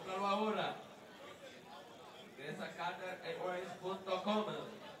viaje. Cómpralo ahora. Ingresa a QatarAirways.com.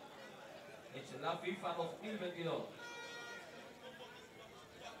 Hecho la FIFA 2022.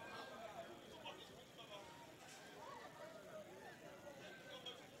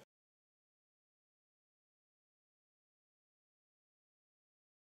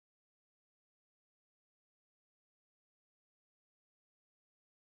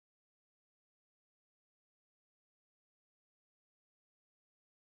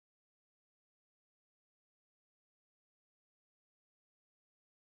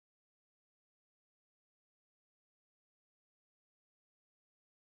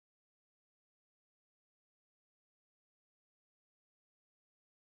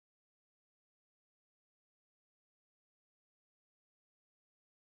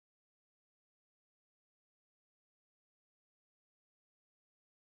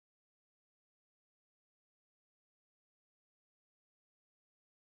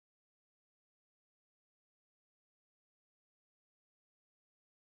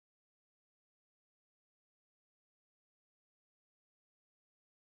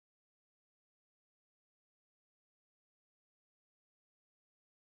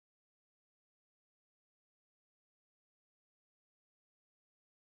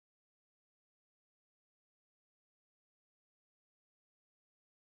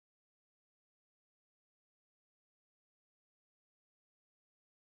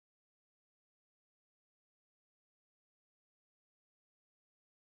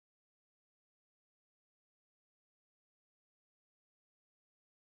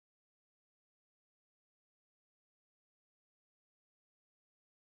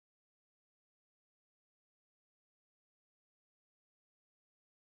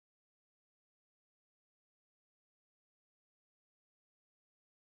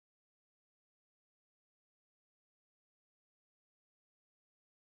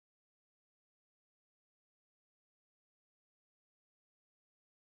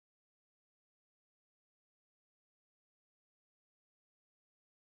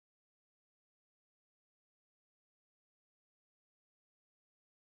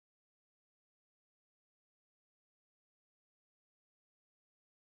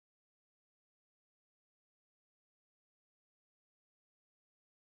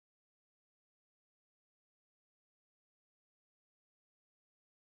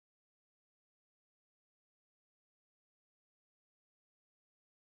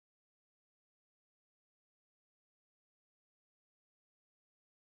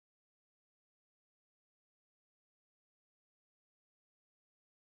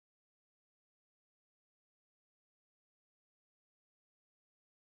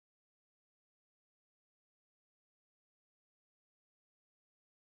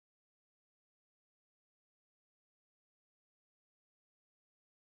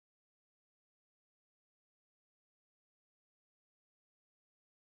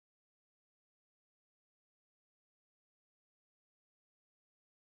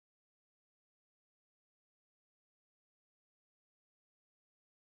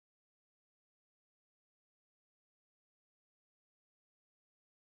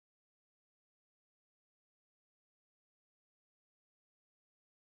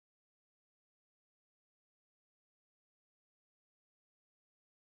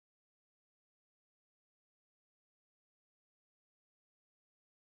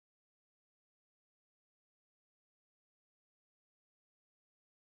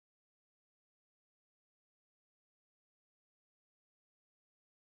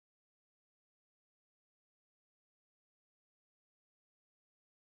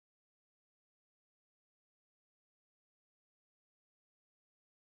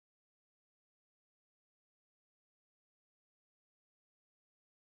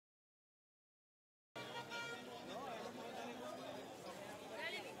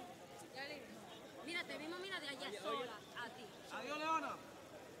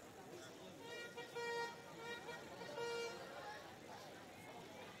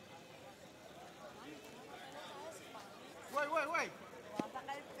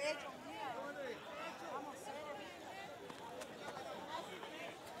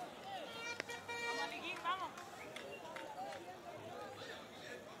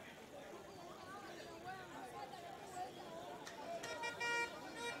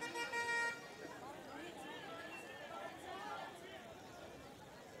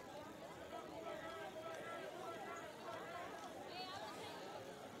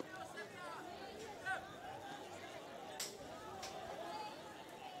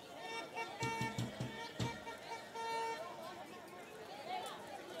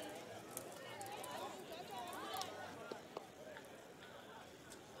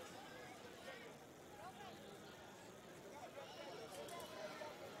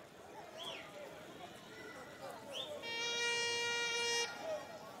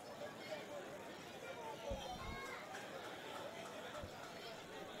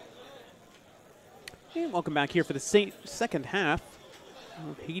 And welcome back here for the second half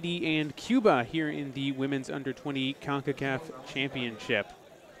of Haiti and Cuba here in the Women's Under-20 Concacaf Championship.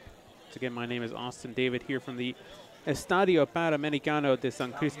 Once again, my name is Austin David here from the Estadio Panamericano de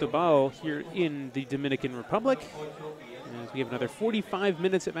San Cristobal here in the Dominican Republic. As we have another 45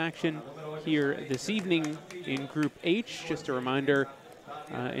 minutes of action here this evening in Group H. Just a reminder,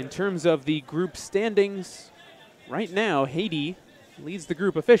 in terms of the group standings, right now Haiti leads the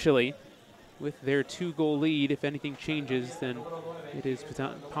group officially with their 2-goal lead. If anything changes, then it is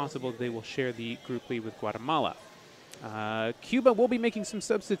possible they will share the group lead with Guatemala. Cuba will be making some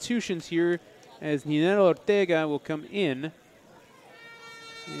substitutions here as Ninero Ortega will come in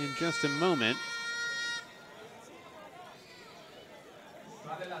just a moment.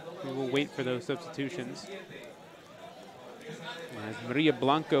 We will wait for those substitutions as Maria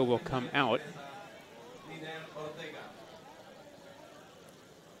Blanco will come out.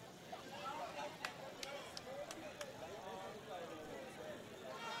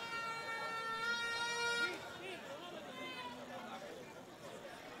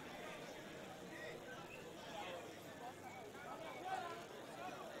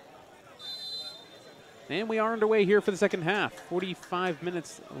 And we are underway here for the second half. 45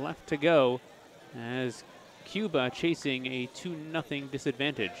 minutes left to go as Cuba chasing a 2-0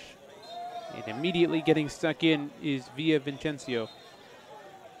 disadvantage. And immediately getting stuck in is Villavicencio.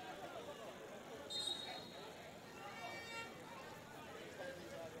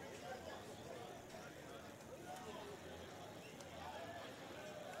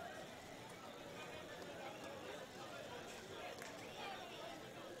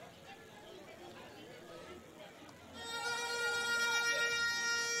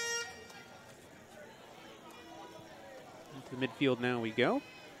 The midfield now we go.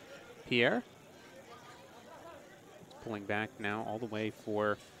 Pierre. Pulling back now all the way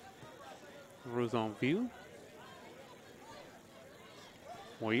for Rosanville.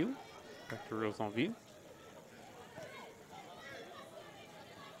 Moyu. Back to Rosanville.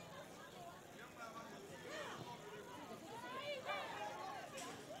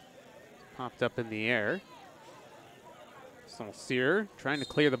 Popped up in the air. Saint-Cyr trying to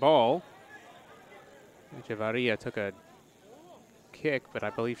clear the ball. Echevarria took a kick, but I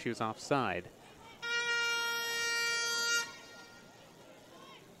believe she was offside.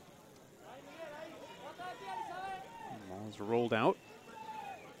 Ball's rolled out.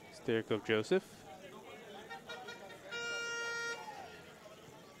 Sterko Joseph.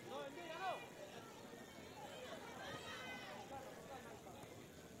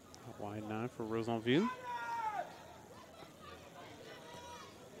 A wide nine for Rosanville.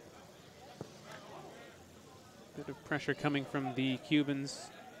 Bit of pressure coming from the Cubans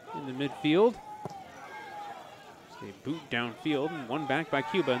in the midfield. So they boot downfield, and one back by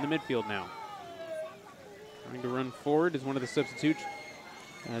Cuba in the midfield now. Trying to run forward is one of the substitutes,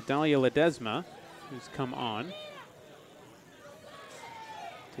 Dalia Ledesma, who's come on.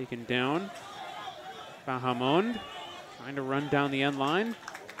 Taken down. Bahamond trying to run down the end line.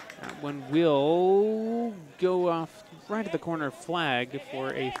 That one will go off right at the corner flag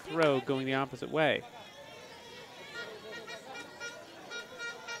for a throw going the opposite way.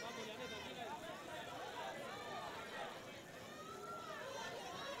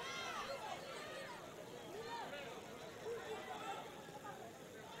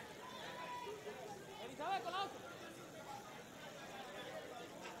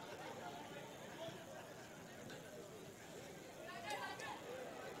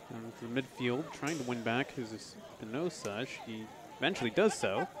 The midfield trying to win back is Espinosa. She eventually does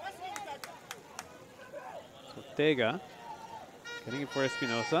so. Ortega getting it for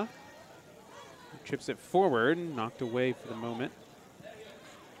Espinosa. Chips it forward, knocked away for the moment.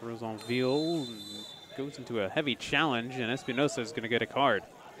 Rosanville goes into a heavy challenge, and Espinosa is going to get a card.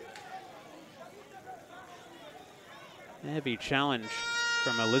 A heavy challenge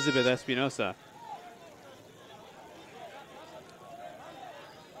from Elizabeth Espinosa.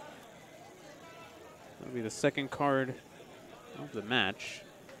 That'll be the second card of the match.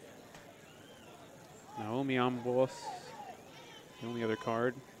 Naomi Ambos, the only other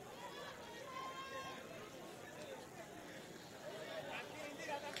card.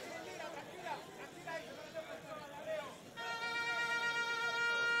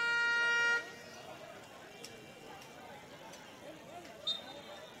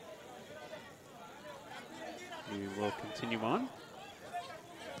 We will continue on.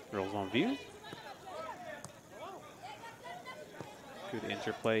 Rosanville. Good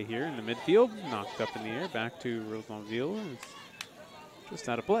interplay here in the midfield. Knocked up in the air. Back to Rosanville. It's just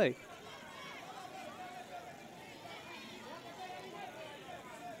out of play.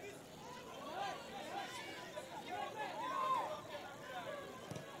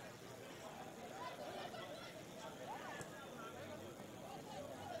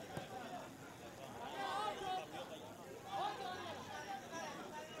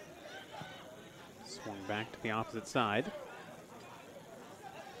 Swung back to the opposite side.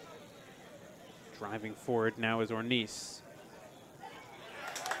 Driving forward now is Ornice.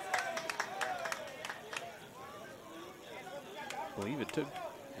 I believe it took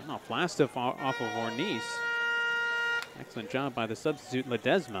flash stuff off of Ornice. Excellent job by the substitute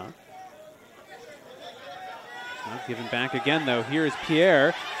Ledesma. Not given back again though. Here's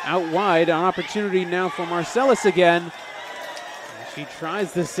Pierre out wide. An opportunity now for Marcellus again. And she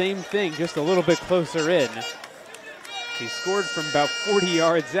tries the same thing, just a little bit closer in. She scored from about 40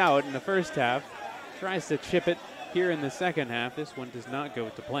 yards out in the first half. Tries to chip it here in the second half. This one does not go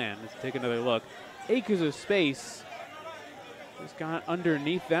to plan. Let's take another look. Acres of space. Just got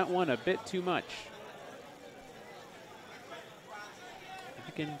underneath that one a bit too much.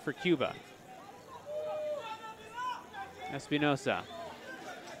 Back in for Cuba. Espinosa.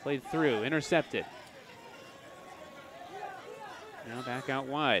 Played through, intercepted. Now back out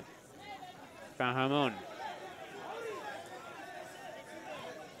wide. Fahamon.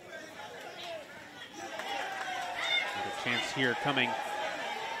 Another chance here coming.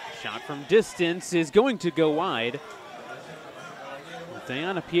 Shot from distance is going to go wide.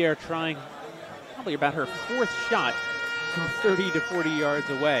 Diana Pierre trying probably about her fourth shot from 30 to 40 yards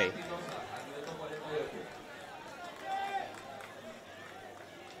away.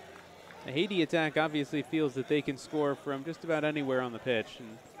 The Haiti attack obviously feels that they can score from just about anywhere on the pitch,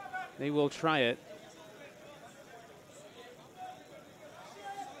 and they will try it.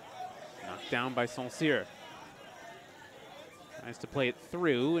 Knocked down by Saint-Cyr. Tries to play it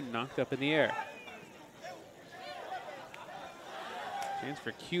through and knocked up in the air. Chance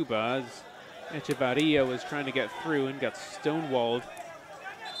for Cuba as Echevarria was trying to get through and got stonewalled.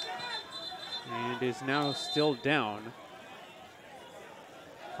 And is now still down.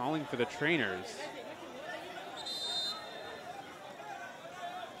 Calling for the trainers.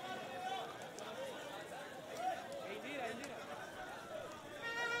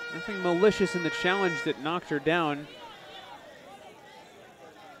 Nothing malicious in the challenge that knocked her down,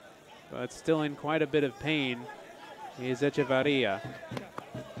 but still in quite a bit of pain is Echevarria.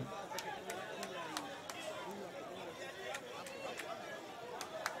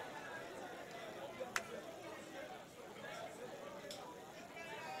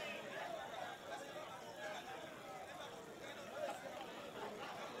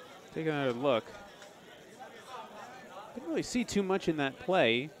 Take another look. Didn't really see too much in that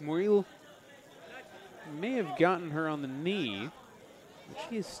play. Muriel may have gotten her on the knee, but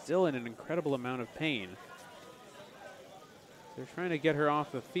she is still in an incredible amount of pain. They're trying to get her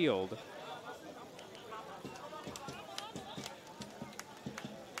off the field.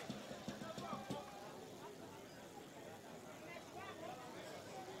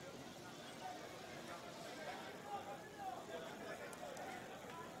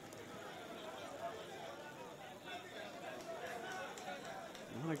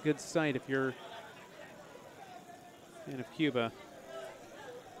 Not a good sight if you're a fan of Cuba.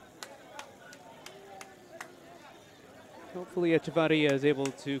 Hopefully Echevarria is able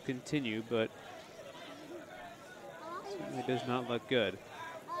to continue, but certainly does not look good.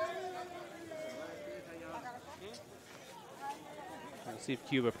 We'll see if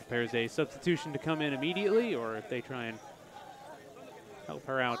Cuba prepares a substitution to come in immediately, or if they try and help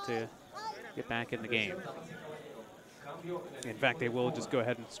her out to get back in the game. In fact, they will just go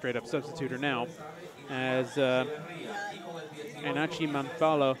ahead and straight up substitute her now, as Enachi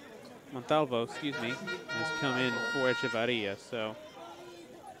Montalvo, has come in for Echevarria, so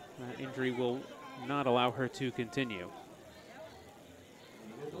that injury will not allow her to continue.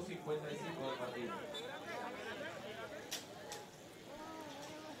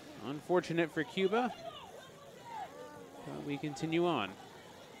 Unfortunate for Cuba, but we continue on.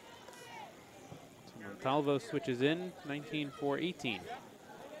 Montalvo switches in, 19-4-18.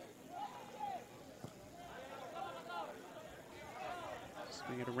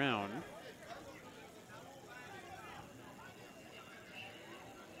 Swing it around.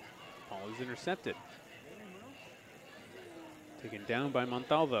 Ball is intercepted. Taken down by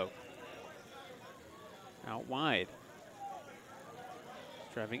Montalvo. Out wide.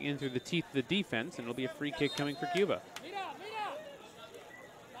 Driving in through the teeth of the defense, and it'll be a free kick coming for Cuba.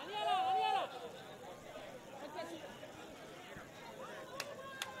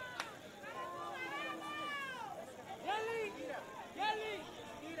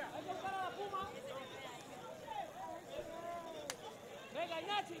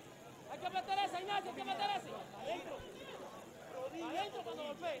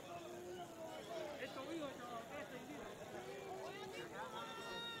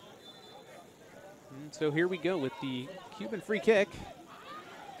 So here we go with the Cuban free kick.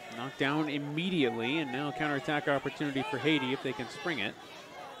 Knocked down immediately, and now counterattack opportunity for Haiti if they can spring it.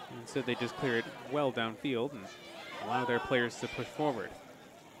 Instead, they just clear it well downfield and allow their players to push forward.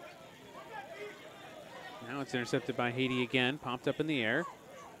 Now it's intercepted by Haiti again, popped up in the air.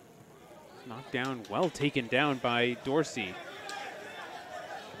 Knocked down, well taken down by Dorsey.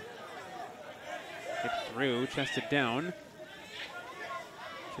 Hit through, chested down.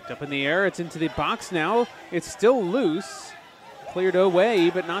 Chipped up in the air, it's into the box now. It's still loose. Cleared away,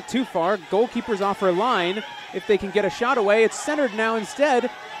 but not too far. Goalkeeper's off her line. If they can get a shot away, it's centered now instead.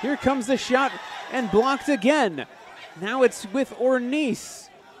 Here comes the shot and blocked again. Now it's with Ornice,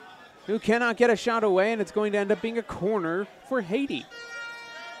 who cannot get a shot away, and it's going to end up being a corner for Haiti.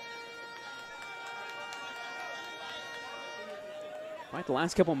 Quite the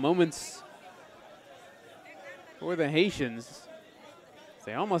last couple moments for the Haitians.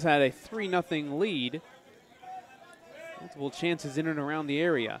 They almost had a 3-0 lead. Multiple chances in and around the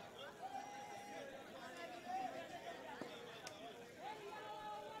area.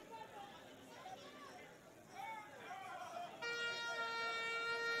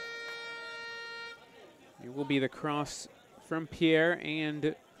 It will be the cross from Pierre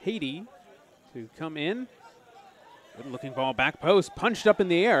and Haiti to come in. Good looking ball, back post, punched up in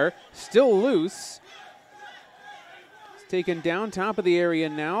the air, still loose. It's taken down, top of the area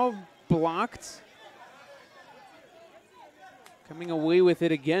now, blocked. Coming away with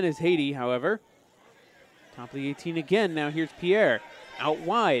it again is Haiti, however. Top of the 18 again, now here's Pierre. Out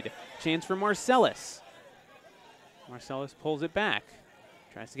wide, chance for Marcellus. Marcellus pulls it back.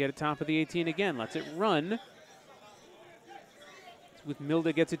 Tries to get it top of the 18 again, lets it run. It's with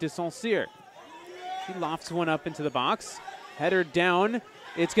Milda, gets it to Saint-Cyr. He lofts one up into the box. Header down,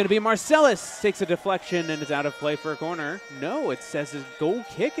 it's gonna be Marcellus. Takes a deflection and is out of play for a corner. No, it says his goal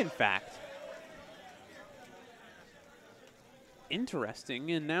kick, in fact.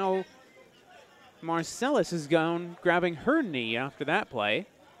 Interesting, and now Marcellus is gone, grabbing her knee after that play.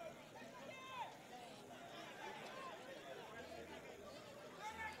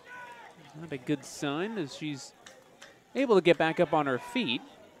 Not a good sign as she's able to get back up on her feet.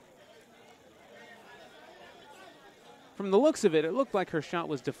 From the looks of it, it looked like her shot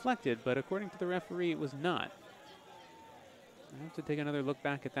was deflected, but according to the referee, it was not. I have to take another look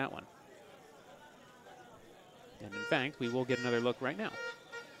back at that one. And in fact, we will get another look right now.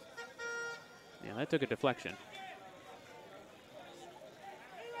 Yeah, that took a deflection.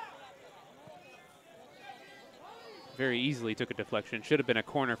 Very easily took a deflection. Should have been a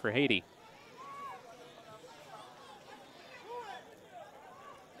corner for Haiti.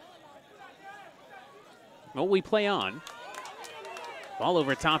 Well, we play on. Ball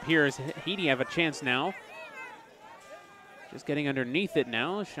over top here as Haiti have a chance now. Just getting underneath it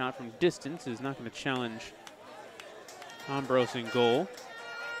now. A shot from distance is not going to challenge Ambrose in goal.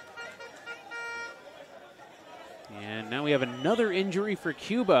 And now we have another injury for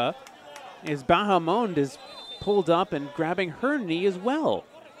Cuba as Bahamond is pulled up and grabbing her knee as well.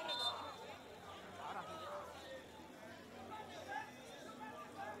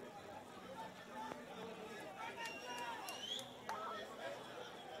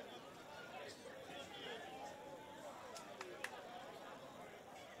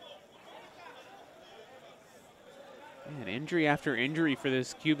 Man, injury after injury for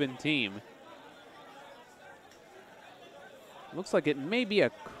this Cuban team. Looks like it may be a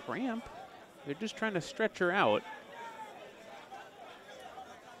cramp. They're just trying to stretch her out.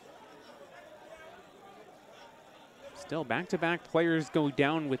 Still, back-to-back players go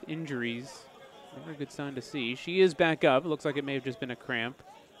down with injuries. Never a good sign to see. She is back up. It looks like it may have just been a cramp.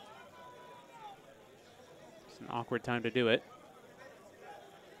 It's an awkward time to do it.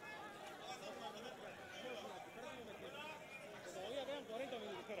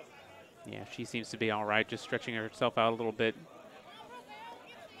 Yeah, she seems to be all right, just stretching herself out a little bit.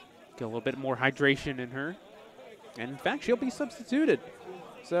 Get a little bit more hydration in her. And in fact, she'll be substituted.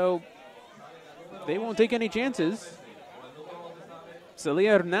 So they won't take any chances.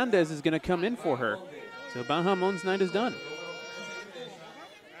 Celia Hernandez is going to come in for her. So Bahamond's night is done.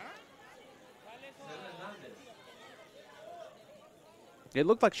 It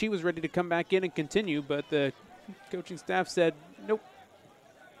looked like she was ready to come back in and continue, but the coaching staff said, nope,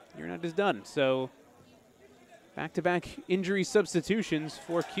 your night is done. So back-to-back injury substitutions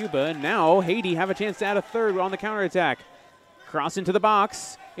for Cuba. And now Haiti have a chance to add a third on the counterattack. Cross into the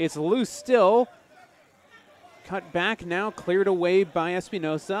box. It's loose still. Cut back now, cleared away by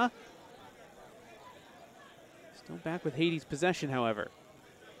Espinosa. Still back with Haiti's possession, however.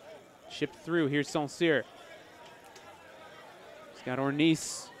 Shipped through. Here's Saint-Cyr. He's got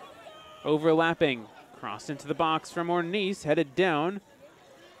Ornice overlapping. Cross into the box from Ornice, headed down.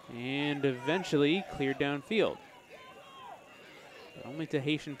 And eventually cleared downfield. But only to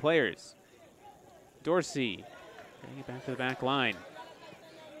Haitian players. Dorsey getting it back to the back line.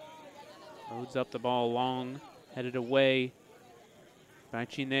 Loads up the ball long, headed away by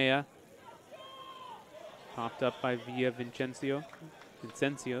Chinea. Popped up by Vincencio,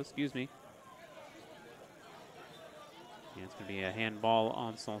 excuse me. And it's going to be a handball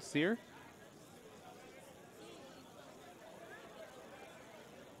on Saint-Cyr.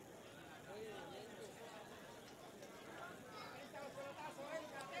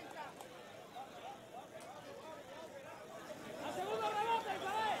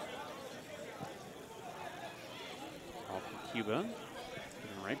 Ball from Cuba,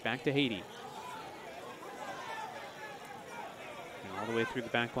 and right back to Haiti. And all the way through the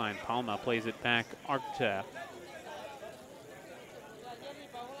back line. Palma plays it back. Arta.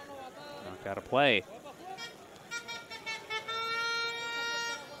 Knocked out of play.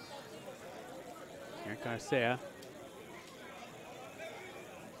 Here Garcia.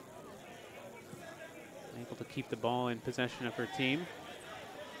 Able to keep the ball in possession of her team.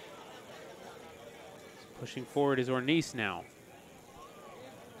 Pushing forward is Ornice now.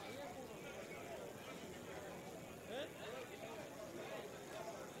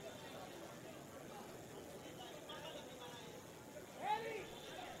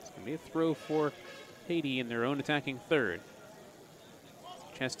 Be a throw for Haiti in their own attacking third.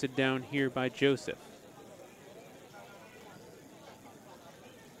 Chested down here by Joseph.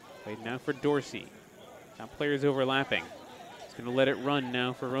 Played now for Dorsey. Got players overlapping. He's going to let it run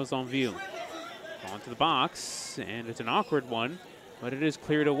now for Rosanville. Onto the box, and it's an awkward one, but it is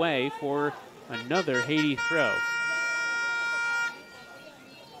cleared away for another Haiti throw.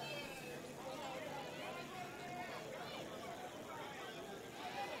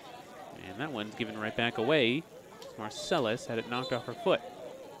 That one's given right back away. Marcellus had it knocked off her foot.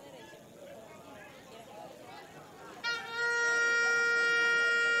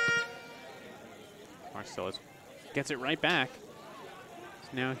 Marcellus gets it right back.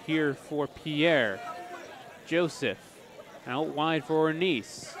 It's now here for Pierre. Joseph out wide for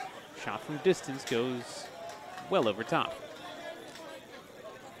Ornice. Shot from distance goes well over top.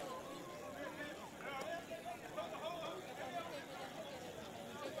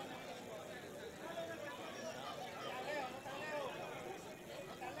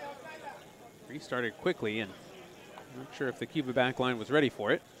 Restarted quickly, and I'm not sure if the Cuba back line was ready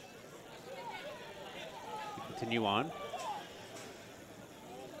for it. We continue on.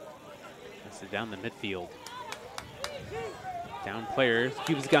 That's it down the midfield. Down players.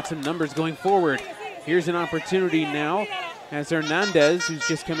 Cuba's got some numbers going forward. Here's an opportunity now as Hernandez, who's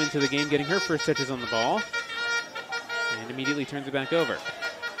just come into the game, getting her first touches on the ball, and immediately turns it back over.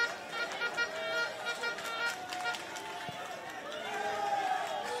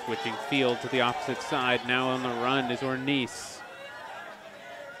 Switching field to the opposite side. Now on the run is Ornice.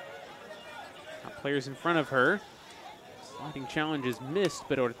 Got players in front of her. Sliding challenge is missed,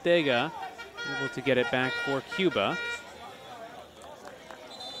 but Ortega able to get it back for Cuba.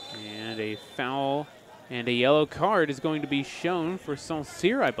 And a foul and a yellow card is going to be shown for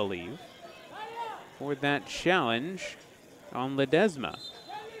Saint-Cyr, I believe, for that challenge on Ledesma.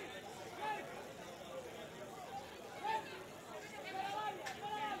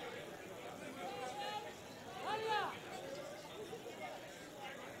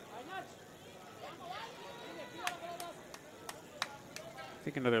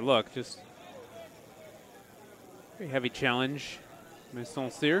 Take another look. Just very heavy challenge, Miss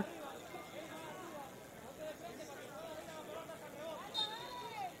Saint-Cyr.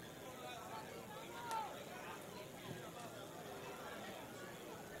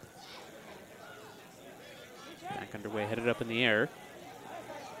 Back underway, headed up in the air.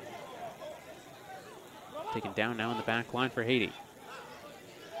 Taken down now in the back line for Haiti.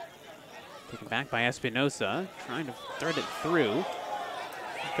 Taken back by Espinosa, trying to thread it through.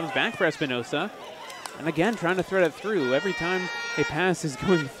 Comes back for Espinosa, and again trying to thread it through. Every time a pass is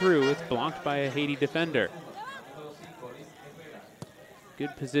going through, it's blocked by a Haiti defender.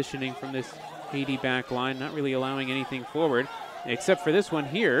 Good positioning from this Haiti back line, not really allowing anything forward, except for this one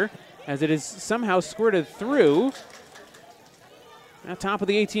here, as it is somehow squirted through. Now top of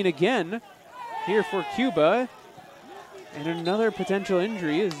the 18 again, here for Cuba, and another potential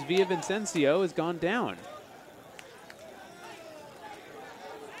injury as Villavicencio has gone down.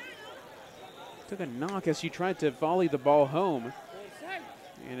 Took a knock as she tried to volley the ball home,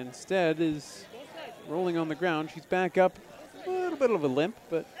 and instead is rolling on the ground. She's back up, a little bit of a limp,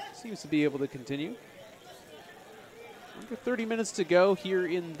 but seems to be able to continue. Under 30 minutes to go here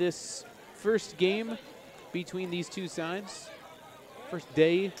in this first game between these two sides. first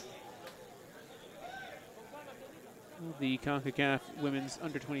day of the Concacaf Women's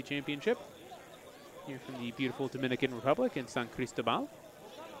Under-20 Championship here from the beautiful Dominican Republic in San Cristobal.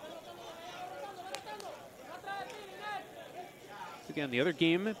 Again, the other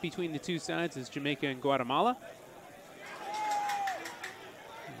game between the two sides is Jamaica and Guatemala.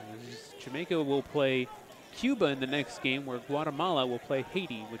 Jamaica will play Cuba in the next game, where Guatemala will play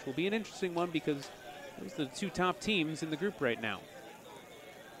Haiti, which will be an interesting one because those are the two top teams in the group right now.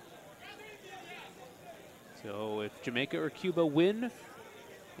 So if Jamaica or Cuba win,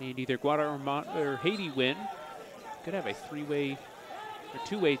 and either Guatemala or Haiti win, could have a three-way or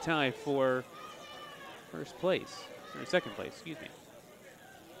two-way tie for first place, or second place, excuse me.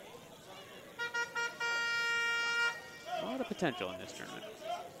 A lot of potential in this tournament.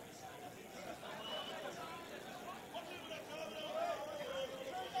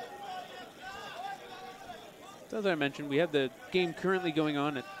 So as I mentioned, we have the game currently going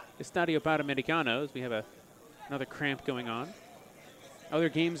on at Estadio Panamericano, as we have another cramp going on. Other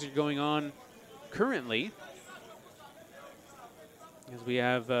games are going on currently, as we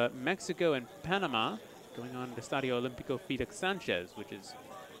have Mexico and Panama going on at Estadio Olímpico Felix Sanchez, which is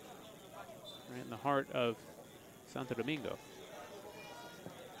right in the heart of Santo Domingo.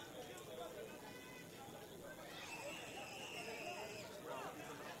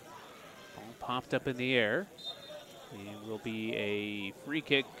 Ball popped up in the air. It will be a free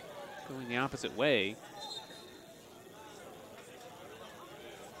kick going the opposite way.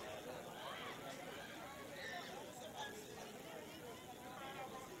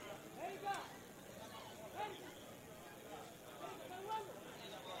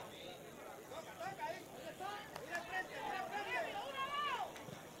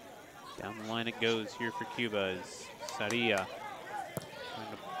 Down the line it goes here for Cuba as Sarria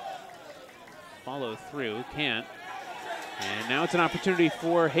trying to follow through, can't. And now it's an opportunity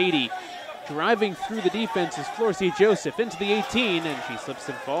for Haiti. Driving through the defense is Florcy Joseph into the 18, and she slips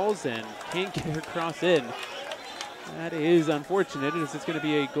and falls and can't get her cross in. That is unfortunate, as it's going to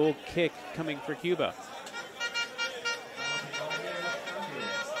be a goal kick coming for Cuba.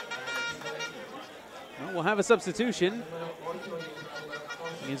 Well, we'll have a substitution.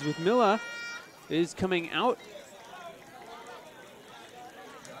 Is with Milla is coming out.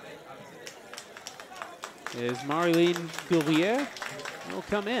 Is Marlene Gourrier will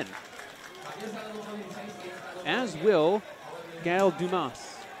come in, as will Gail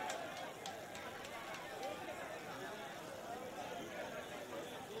Dumas.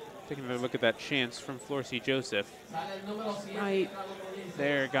 Taking a look at that chance from Florcy Joseph. Right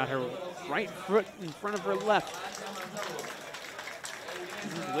there, got her right foot in front of her left.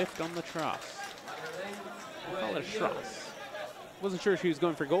 Whiffed on the cross. I call it a cross. Wasn't sure if she was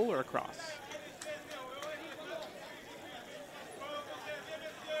going for goal or a cross.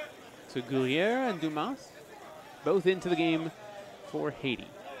 So Gourrier and Dumas both into the game for Haiti.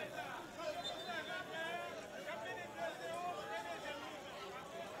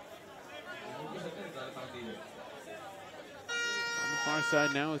 On the far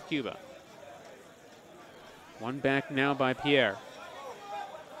side now is Cuba. One back now by Pierre.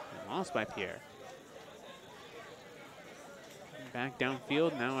 Lost by Pierre. Back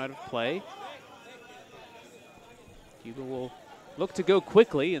downfield, now out of play. Cuba will look to go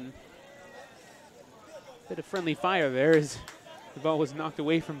quickly, and a bit of friendly fire there as the ball was knocked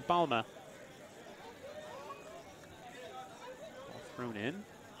away from Palma. Ball thrown in.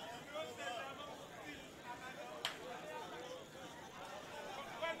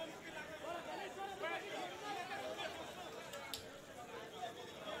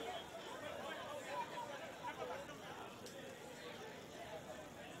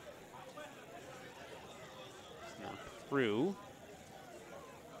 Through.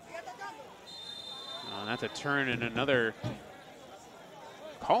 That's a turn and another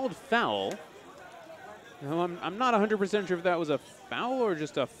called foul. No, I'm not 100% sure if that was a foul or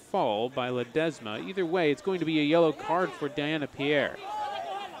just a fall by Ledesma. Either way, it's going to be a yellow card for Diana Pierre.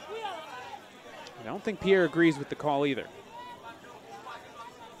 I don't think Pierre agrees with the call either.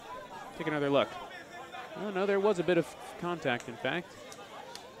 Take another look. Oh, no, there was a bit of contact, in fact.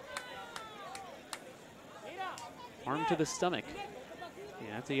 Arm to the stomach.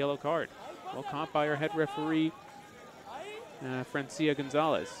 Yeah, that's a yellow card. Well caught by our head referee, Francia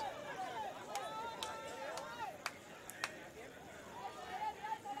Gonzalez.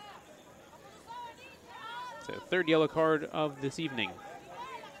 So third yellow card of this evening.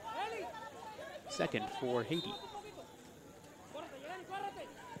 Second for Haiti.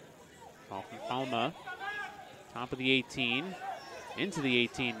 Ball from Palma. Top of the 18. Into the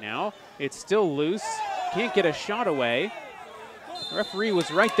 18 now. It's still loose. Can't get a shot away. The referee was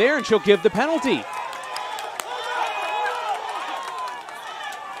right there, and she'll give the penalty.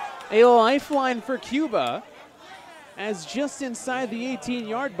 A lifeline for Cuba, as just inside the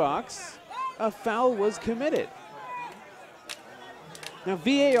 18-yard box, a foul was committed. Now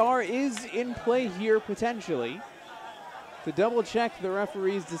VAR is in play here potentially to double check the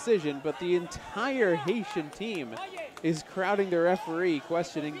referee's decision, but the entire Haitian team is crowding the referee,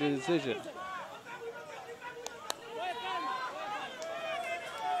 questioning the decision.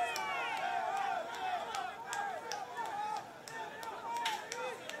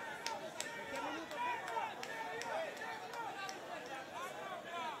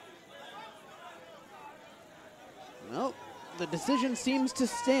 Well, the decision seems to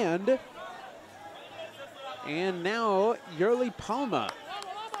stand. And now Yerli Palma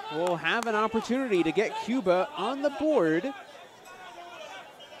will have an opportunity to get Cuba on the board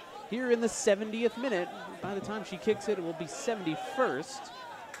here in the 70th minute. By the time she kicks it, it will be 71st.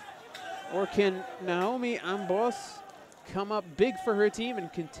 Or can Naomi Ambos come up big for her team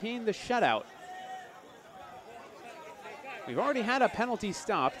and contain the shutout? We've already had a penalty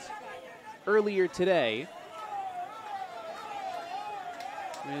stopped earlier today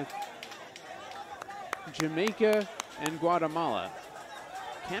with Jamaica and Guatemala.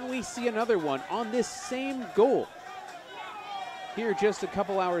 Can we see another one on this same goal here just a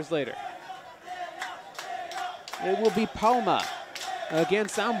couple hours later? It will be Palma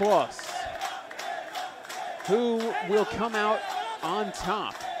against Ambos, who will come out on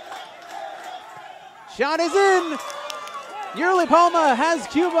top. Shot is in! Yerli Palma has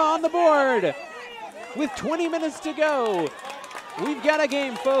Cuba on the board with 20 minutes to go. We've got a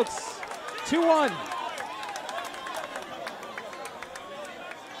game, folks. 2-1.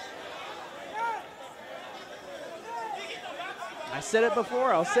 I said it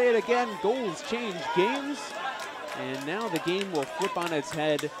before, I'll say it again, goals change games. And now the game will flip on its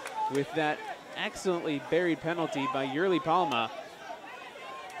head with that excellently buried penalty by Yerli Palma.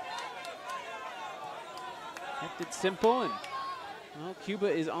 Kept it simple, and well, Cuba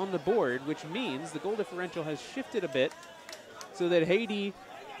is on the board, which means the goal differential has shifted a bit so that Haiti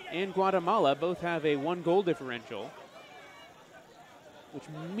and Guatemala both have a 1-goal differential, which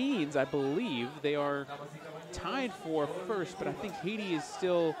means, I believe, they are tied for first, but I think Haiti is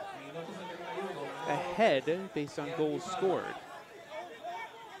still ahead based on goals scored.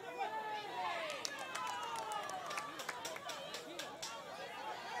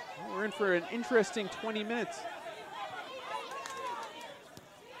 Well, we're in for an interesting 20 minutes.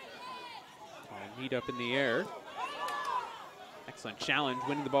 Meet up in the air. Excellent challenge,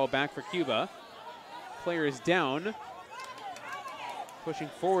 winning the ball back for Cuba. Player is down. Pushing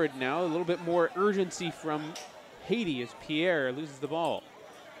forward now, a little bit more urgency from Haiti as Pierre loses the ball.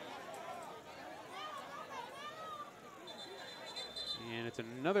 And it's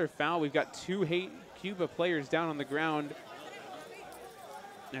another foul. We've got 2 Cuba players down on the ground.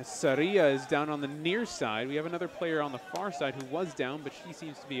 Now Saria is down on the near side. We have another player on the far side who was down, but she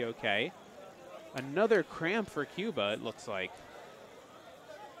seems to be okay. Another cramp for Cuba, it looks like.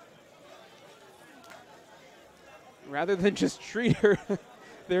 Rather than just treat her,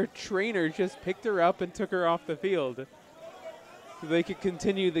 their trainer just picked her up and took her off the field so they could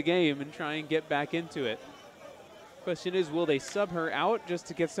continue the game and try and get back into it. Question is, will they sub her out just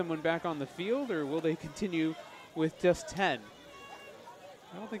to get someone back on the field, or will they continue with just 10?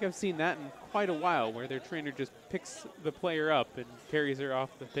 I don't think I've seen that in quite a while, where their trainer just picks the player up and carries her off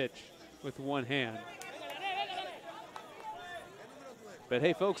the pitch with one hand. But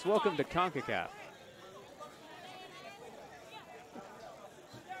hey folks, welcome to Concacaf.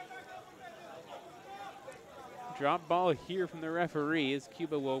 Drop ball here from the referee as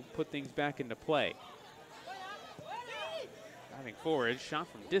Cuba will put things back into play. Driving forward, shot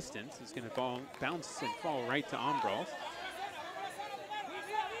from distance is going to bounce and fall right to Ambros.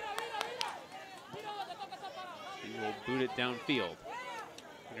 He will boot it downfield.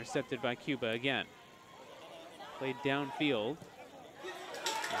 Intercepted by Cuba again. Played downfield.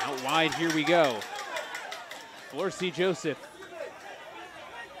 Out wide, here we go. Florcy Joseph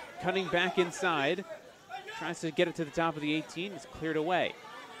cutting back inside. Tries to get it to the top of the 18. It's cleared away.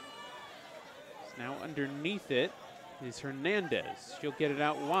 So now underneath it is Hernandez. She'll get it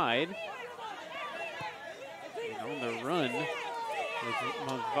out wide. And on the run with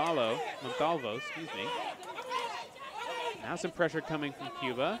Montalvo, excuse me. Now some pressure coming from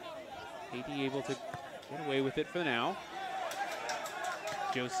Cuba. Haiti able to get away with it for now.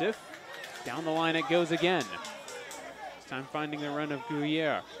 Joseph, down the line it goes again. This time finding the run of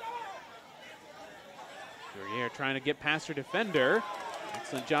Guerriere. Guerriere trying to get past her defender.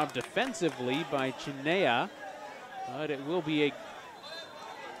 Excellent job defensively by Chinea, but it will be a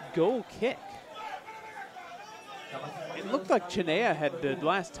goal kick. It looked like Chinea had the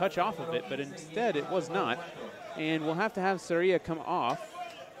last touch off of it, but instead it was not. And we'll have to have Saria come off,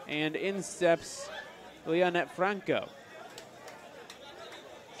 and in steps Leonet Franco.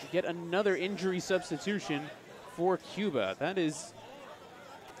 Get another injury substitution for Cuba. That is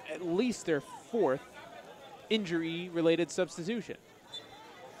at least their 4th injury-related substitution.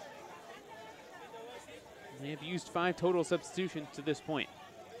 They have used 5 total substitutions to this point.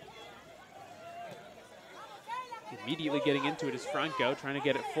 Immediately getting into it is Franco, trying to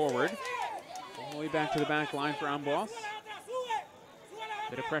get it forward. All the way back to the back line for Amboise.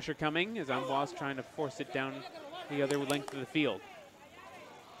 Bit of pressure coming as Amboise trying to force it down the other length of the field.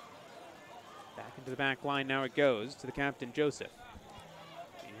 Back into the back line now it goes to the captain, Joseph.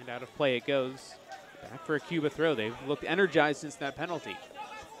 And out of play it goes. Back for a Cuba throw. They've looked energized since that penalty.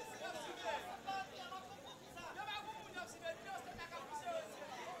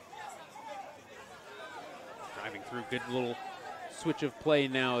 Driving through, good little switch of play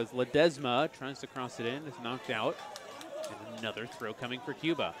now as Ledesma tries to cross it in, is knocked out. And another throw coming for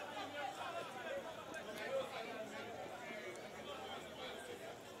Cuba.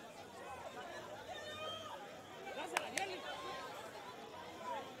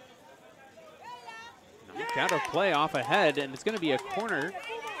 Knocked out of play off ahead, and it's going to be a corner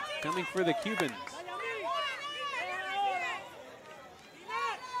coming for the Cubans.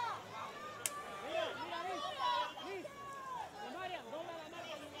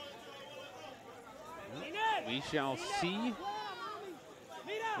 We shall see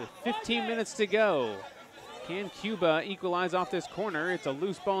with 15 minutes to go. Can Cuba equalize off this corner? It's a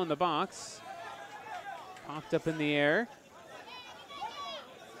loose ball in the box. Popped up in the air.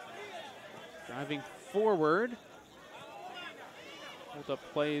 Driving forward. Hold up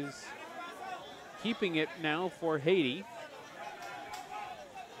plays. Keeping it now for Haiti.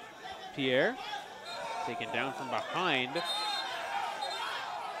 Pierre taken down from behind.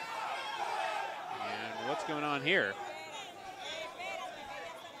 What's going on here?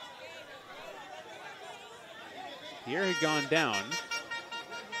 Pierre had gone down.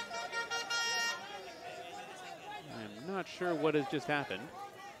 I'm not sure what has just happened.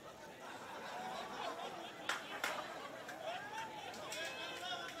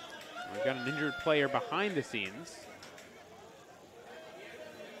 We've got an injured player behind the scenes.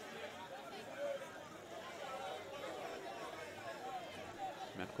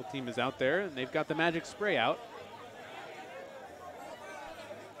 Medical team is out there, and they've got the magic spray out.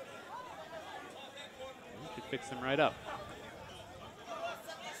 Should fix them right up.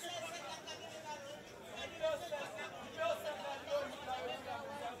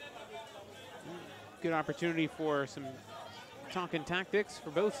 Good opportunity for some talking tactics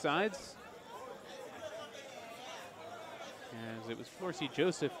for both sides. As it was Florcy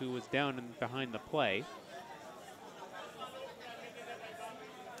Joseph who was down and behind the play.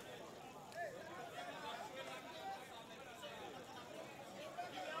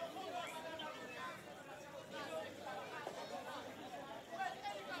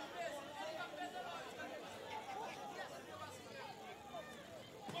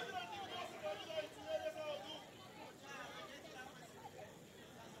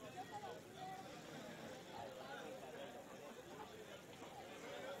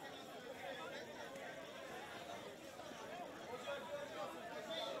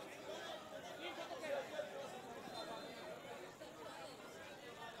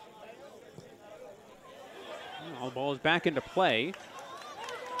 All the ball is back into play.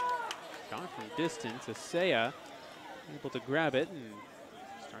 Shot from distance. Asea able to grab it and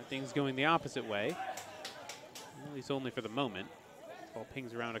start things going the opposite way. At least only for the moment. Ball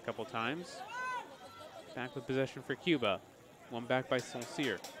pings around a couple times. Back with possession for Cuba. One back by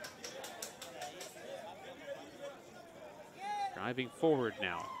Saint-Cyr. Driving forward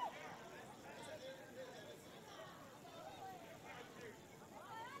now.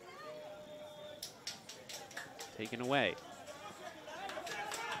 Taken away.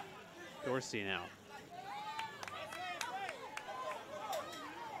 Dorsey now.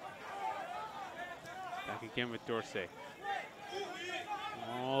 Back again with Dorsey.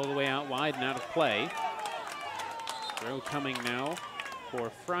 All the way out wide and out of play. Throw coming now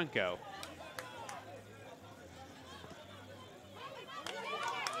for Franco.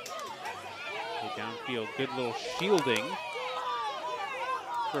 Downfield, good little shielding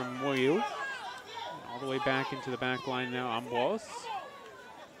from Moyu. All the way back into the back line now, Amboise.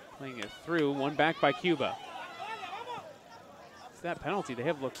 Playing it through, one back by Cuba. It's that penalty. They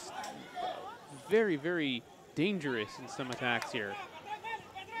have looked very, very dangerous in some attacks here.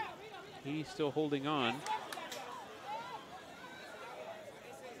 He's still holding on.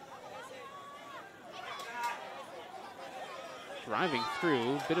 driving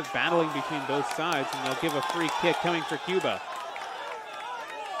through. A bit of battling between both sides, and they'll give a free kick coming for Cuba.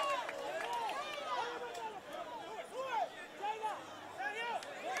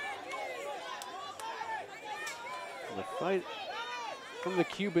 The fight from the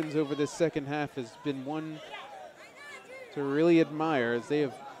Cubans over this second half has been one to really admire, as they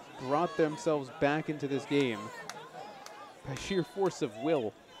have brought themselves back into this game by sheer force of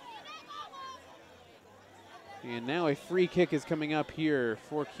will. And now a free kick is coming up here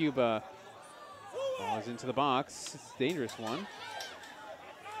for Cuba. Ball is into the box. It's a dangerous one.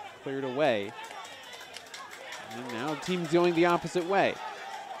 Cleared away. And now the team's going the opposite way.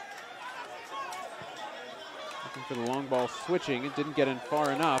 Looking for the long ball, switching. It didn't get in far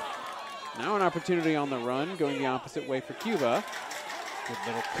enough. Now an opportunity on the run, going the opposite way for Cuba. Good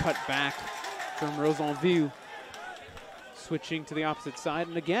little cut back from Rosenville. Switching to the opposite side,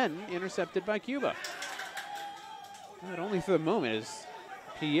 and again, intercepted by Cuba. But only for the moment, as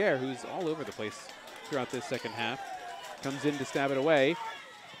Pierre, who's all over the place throughout this second half, comes in to stab it away.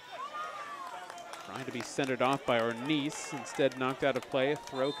 Trying to be centered off by our niece, instead knocked out of play. A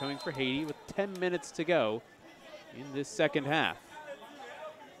throw coming for Haiti with 10 minutes to go in this second half.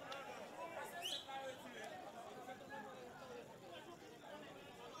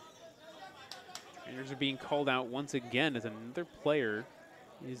 Trainers are being called out once again as another player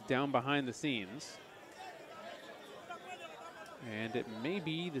is down behind the scenes. And it may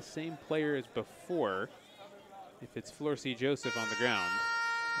be the same player as before if it's Florcy Joseph on the ground,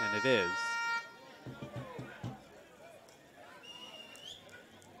 and it is. I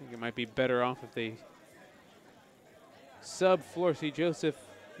think it might be better off if they sub Florcy Joseph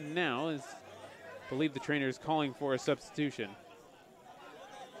now, as I believe the trainer is calling for a substitution.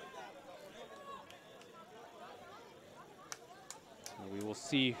 We will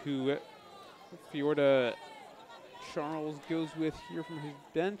see who Fiorda Charles goes with here from his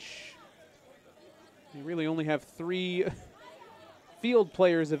bench. They really only have 3 field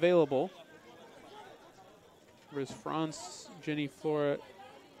players available. There's France, Jenny Flora,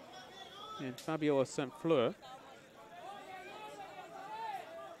 and Fabiola Saint-Fleur.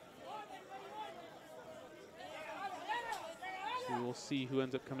 So we'll see who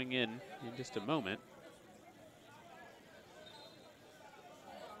ends up coming in just a moment.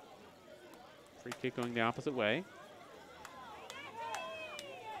 Free kick going the opposite way.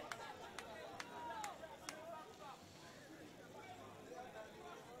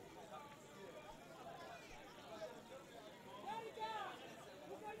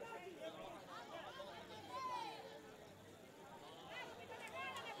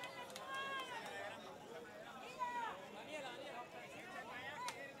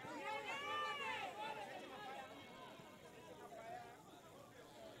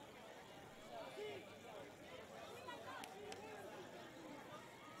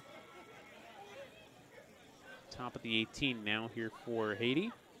 Top of the 18 now here for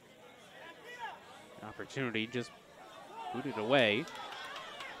Haiti. Opportunity just booted away.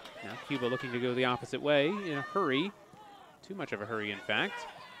 Now Cuba looking to go the opposite way in a hurry. Too much of a hurry, in fact.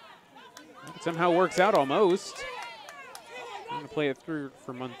 It somehow works out almost. Trying to play it through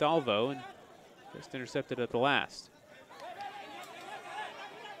for Montalvo and just intercepted at the last.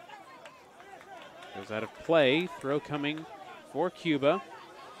 Goes out of play. Throw coming for Cuba.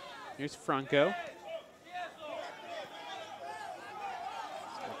 Here's Franco.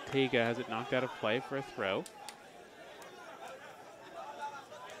 Ortega has it knocked out of play for a throw.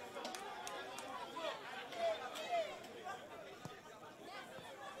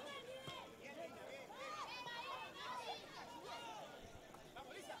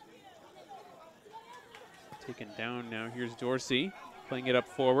 Taken down now. Here's Dorsey playing it up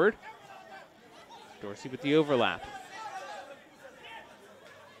forward. Dorsey with the overlap.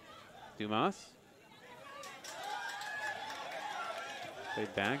 Dumas.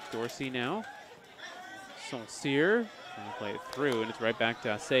 Played back, Dorsey now. Saint-Cyr, and play it through, and it's right back to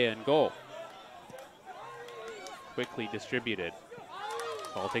Asea in goal. Quickly distributed.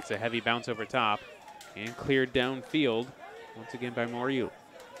 Ball takes a heavy bounce over top, and cleared downfield, once again by Moriu.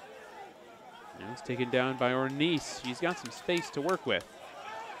 Now it's taken down by Ornice. She's got some space to work with.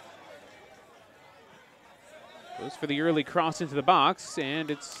 Goes for the early cross into the box,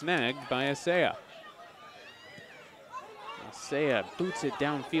 and it's snagged by Asea. Asea boots it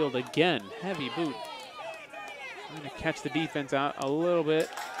downfield again. Heavy boot. Trying to catch the defense out a little bit.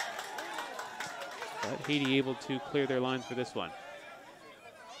 But Haiti able to clear their lines for this one.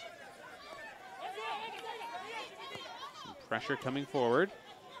 Some pressure coming forward.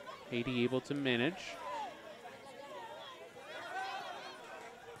 Haiti able to manage.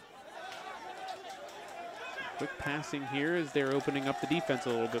 quick passing here as they're opening up the defense a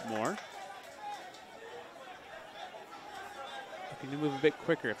little bit more. Looking to move a bit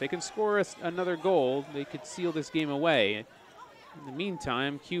quicker. If they can score another goal, they could seal this game away. In the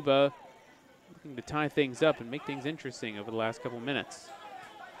meantime, Cuba looking to tie things up and make things interesting over the last couple minutes.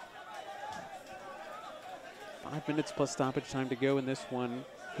 5 minutes plus stoppage time to go in this one.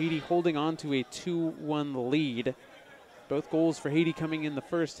 Haiti holding on to a 2-1 lead. Both goals for Haiti coming in the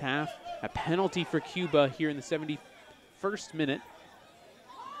first half. A penalty for Cuba here in the 71st minute.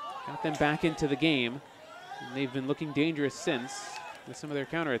 Got them back into the game. And they've been looking dangerous since with some of their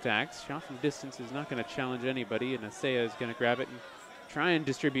counterattacks. Shot from distance is not going to challenge anybody, and Asea is going to grab it and try and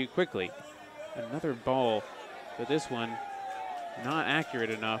distribute quickly. Another ball, but this one not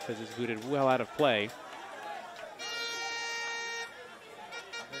accurate enough as it's booted well out of play.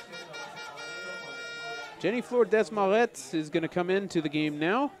 Jenny-Fleur Desmaret is going to come into the game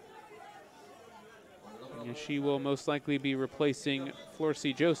now. And she will most likely be replacing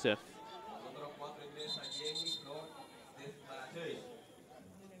Florcy Joseph.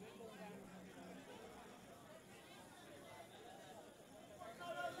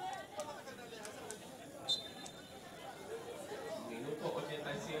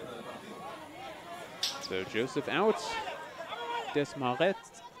 So Joseph out, Desmaret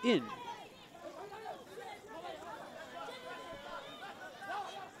in.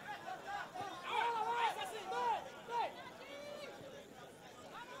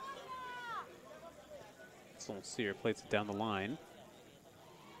 Sear plays it down the line.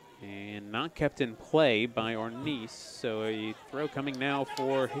 And not kept in play by Ornice, so a throw coming now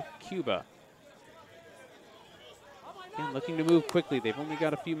for Cuba. Again, looking to move quickly. They've only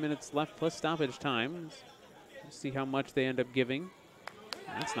got a few minutes left plus stoppage time. We'll see how much they end up giving.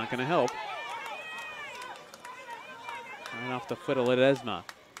 That's not going to help. Right off the foot of Ledesma.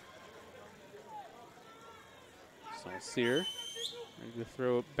 Sear ready to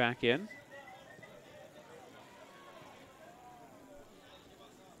throw it back in.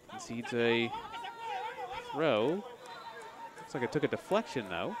 Concedes a throw. Looks like it took a deflection,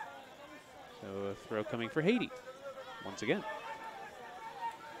 though. So a throw coming for Haiti once again.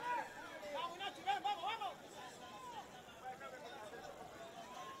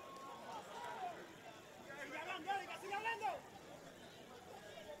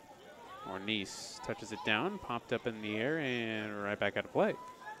 Ornice touches it down, popped up in the air, and right back out of play.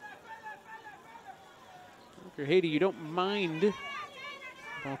 If you're Haiti, you don't mind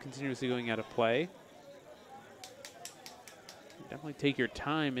ball continuously going out of play. You definitely take your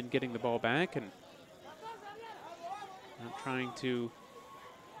time in getting the ball back and not trying to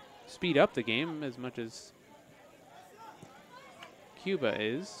speed up the game as much as Cuba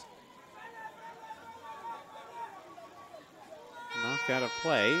is. Knocked out of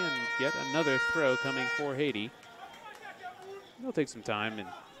play, and yet another throw coming for Haiti. They'll take some time in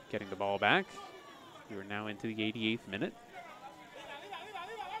getting the ball back. We are now into the 88th minute.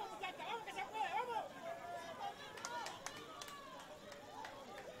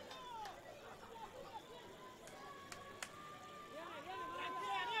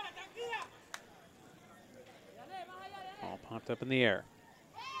 Ball popped up in the air.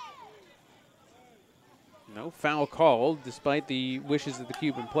 No foul called, despite the wishes of the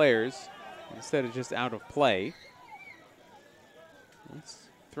Cuban players. Instead, it's just out of play. It's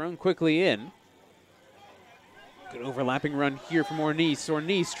thrown quickly in. Good overlapping run here from Ornice.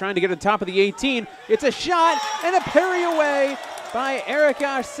 Ornice trying to get to the top of the 18. It's a shot and a parry away by Erica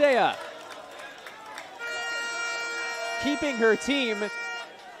Arcea. Keeping her team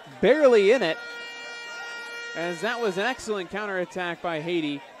barely in it, as that was an excellent counterattack by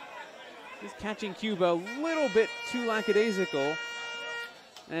Haiti. Just catching Cuba a little bit too lackadaisical,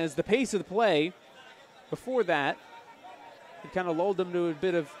 as the pace of the play before that, it kind of lulled them to a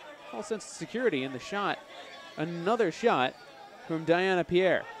bit of false sense of security in the shot. Another shot from Diana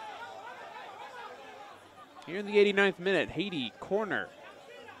Pierre. Here in the 89th minute, Haiti corner.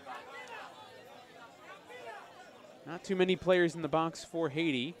 Not too many players in the box for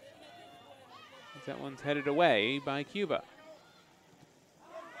Haiti. That one's headed away by Cuba.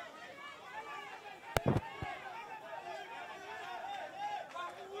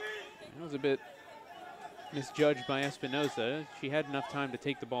 That was a bit misjudged by Espinosa. She had enough time to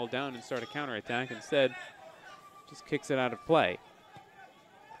take the ball down and start a counterattack. Instead, just kicks it out of play.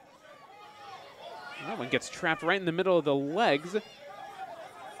 That one gets trapped right in the middle of the legs.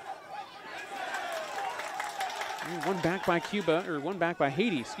 One back by Cuba, or one back by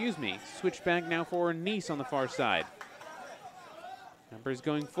Haiti, excuse me. Switch back now for Nice on the far side. Numbers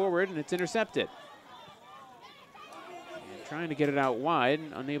going forward, and it's intercepted. And trying to get it out wide,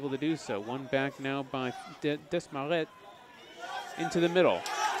 unable to do so. One back now by Desmaret into the middle.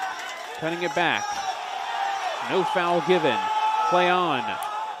 Cutting it back. No foul given. Play on.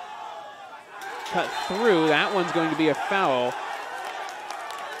 Cut through. That one's going to be a foul.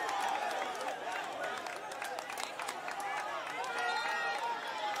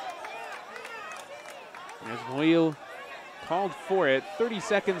 As Moyle called for it. 30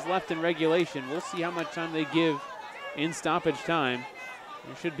 seconds left in regulation. We'll see how much time they give in stoppage time.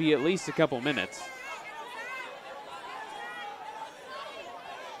 There should be at least a couple minutes.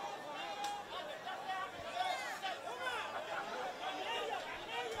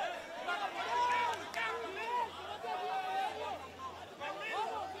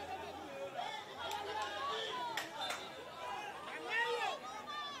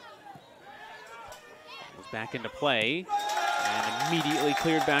 Back into play and immediately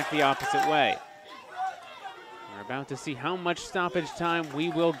cleared back the opposite way. We're about to see how much stoppage time we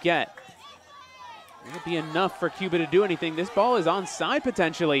will get. Will it be enough for Cuba to do anything? This ball is onside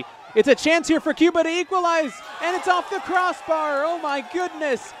potentially. It's a chance here for Cuba to equalize, and it's off the crossbar. Oh my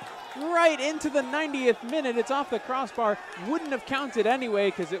goodness. Right into the 90th minute. It's off the crossbar. Wouldn't have counted anyway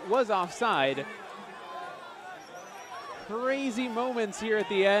because it was offside. Crazy moments here at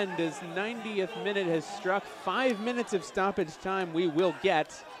the end as 90th minute has struck. 5 minutes of stoppage time we will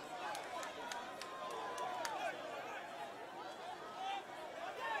get.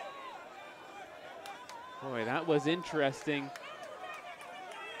 Boy, that was interesting.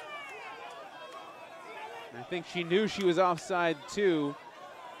 I think she knew she was offside too.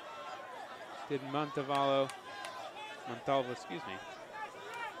 Did Montalvo, excuse me.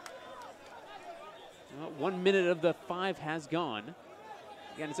 Well, 1 minute of the 5 has gone.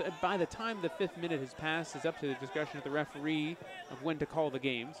 Again, by the time the 5th minute has passed, it's up to the discretion of the referee of when to call the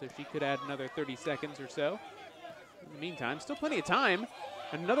game. So she could add another 30 seconds or so. In the meantime, still plenty of time.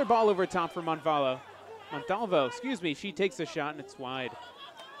 Another ball over top for Montalvo, excuse me. She takes a shot and it's wide.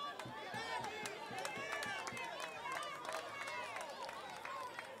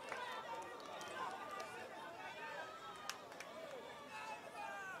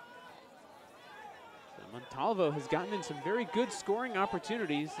 Montalvo has gotten in some very good scoring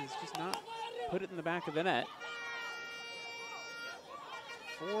opportunities. He's just not put it in the back of the net.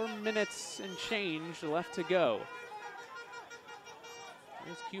 4 minutes and change left to go.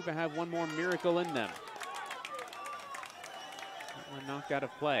 Does Cuba have one more miracle in them? That one knocked out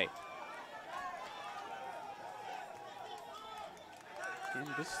of play. And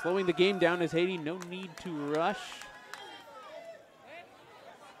just slowing the game down as Haiti. No need to rush.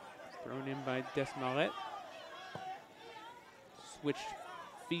 Thrown in by Desmaret. Switched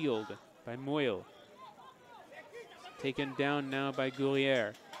field by Moyle. Taken down now by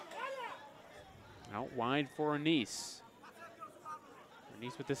Gourrière. Out wide for Ornice.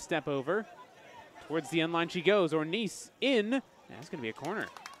 Ornice with the step over. Towards the end line she goes. Ornice in. That's going to be a corner.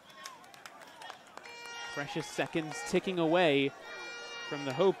 Precious seconds ticking away from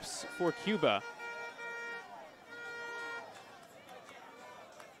the hopes for Cuba.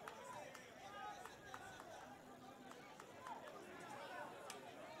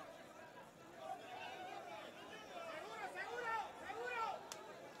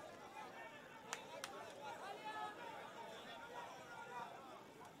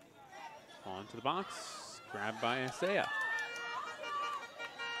 To the box, grabbed by Asea.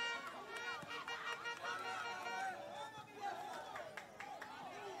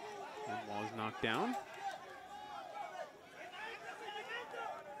 That ball is knocked down.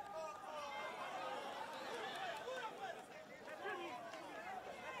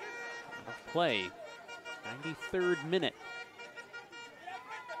 Out of play, 93rd minute.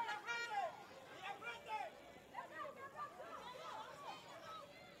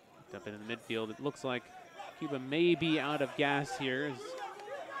 Up in the midfield, it looks like Cuba may be out of gas here.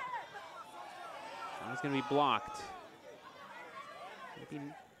 It's going to be blocked. Maybe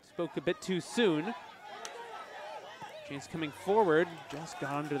spoke a bit too soon. Chance coming forward, just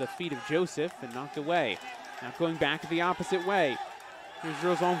got under the feet of Joseph and knocked away. Now going back the opposite way. Here's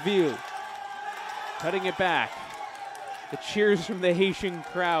Rosenville, cutting it back. The cheers from the Haitian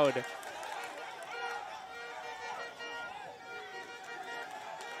crowd.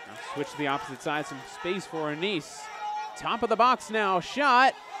 Switch to the opposite side, some space for Ornice. Top of the box now,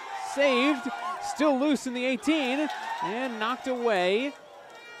 shot, saved, still loose in the 18, and knocked away.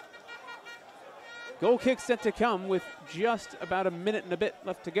 Goal kick set to come with just about a minute and a bit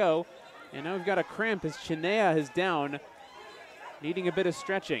left to go. And now we've got a cramp as Chinea is down, needing a bit of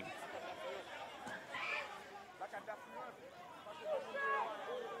stretching.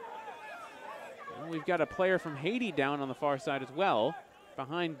 we've got a player from Haiti down on the far side as well,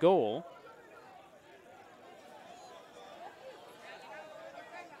 behind goal.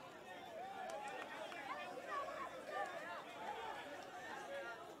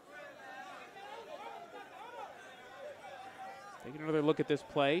 Taking another look at this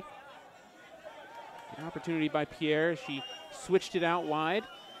play. An opportunity by Pierre. She switched it out wide.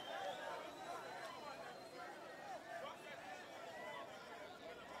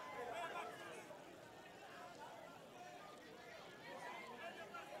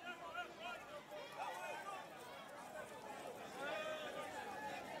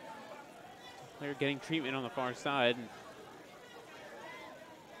 Player getting treatment on the far side.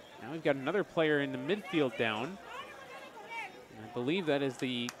 Now we've got another player in the midfield down. I believe that is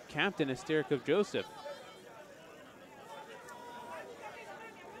the captain, Estadio Joseph.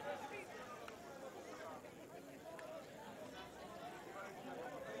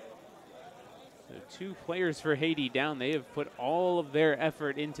 So 2 players for Haiti down. They have put all of their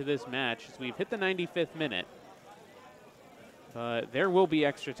effort into this match as we've hit the 95th minute. But there will be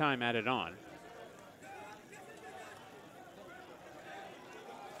extra time added on.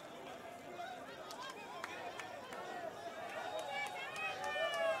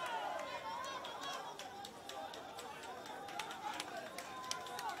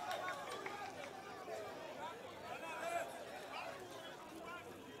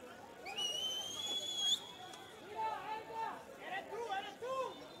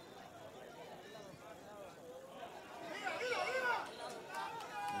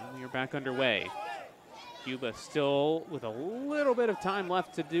 Back underway. Cuba still with a little bit of time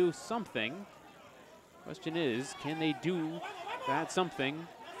left to do something. Question is, can they do that something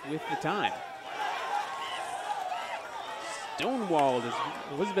with the time? Stonewalled is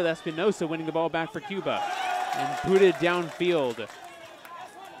Elizabeth Espinosa winning the ball back for Cuba and booted downfield.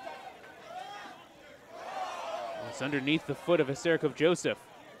 It's underneath the foot of Estadio Joseph.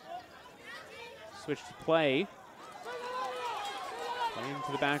 Switch to play.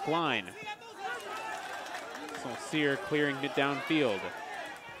 Into the back line. Solcier clearing it downfield.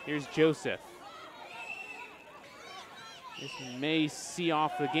 Here's Joseph. This may see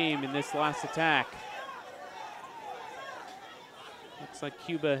off the game in this last attack. Looks like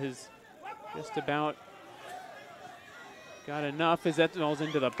Cuba has just about got enough as that falls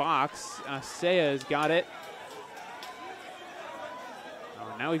into the box. Asea has got it.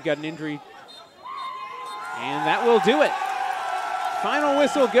 Oh, now we've got an injury. And that will do it. Final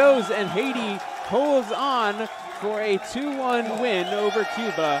whistle goes, and Haiti holds on for a 2-1 win over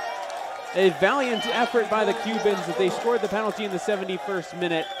Cuba. A valiant effort by the Cubans as they scored the penalty in the 71st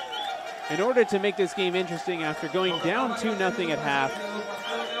minute in order to make this game interesting after going down 2-0 at half.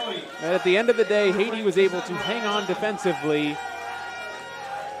 But at the end of the day, Haiti was able to hang on defensively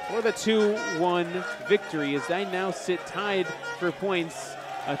for the 2-1 victory as they now sit tied for points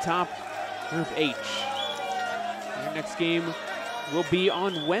atop Group H. Their next game will be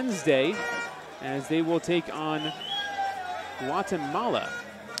on Wednesday as they will take on Guatemala.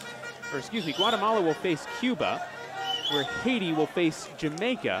 Or excuse me, Guatemala will face Cuba, where Haiti will face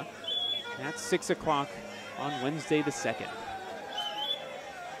Jamaica. That's 6 o'clock on Wednesday the 2nd.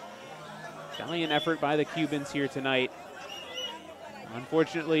 Valiant effort by the Cubans here tonight.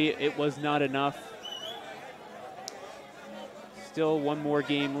 Unfortunately, it was not enough. Still one more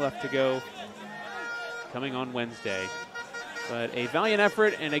game left to go coming on Wednesday. But a valiant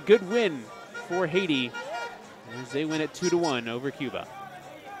effort and a good win for Haiti as they win it 2-1 over Cuba.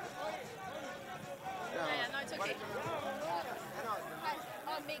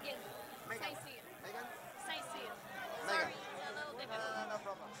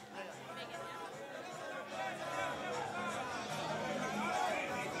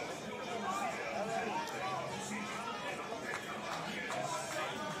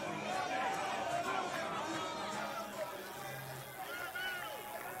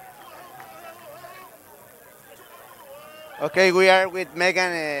 Okay, we are with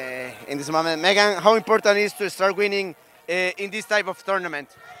Megan in this moment. Megan, how important is to start winning in this type of tournament?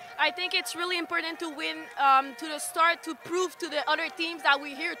 I think it's really important to win to the start to prove to the other teams that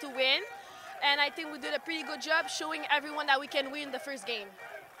we're here to win. And I think we did a pretty good job showing everyone that we can win the first game.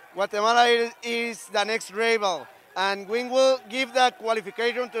 Guatemala is the next rival, and we will give the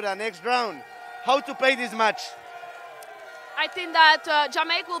qualification to the next round. How to play this match? I think that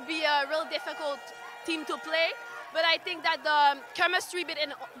Jamaica will be a real difficult team to play. But I think that the chemistry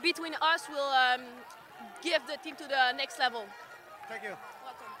between us will give the team to the next level. Thank you.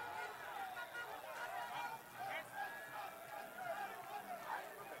 Welcome.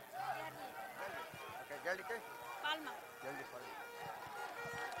 Okay, Palma.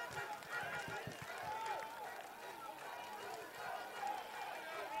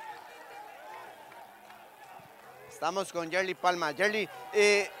 Estamos con Yerly Palma. Yerly,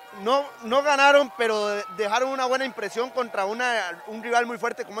 no ganaron, pero dejaron una buena impresión contra un rival muy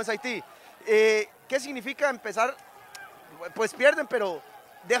fuerte como es Haití. ¿Qué significa empezar? Pues pierden, pero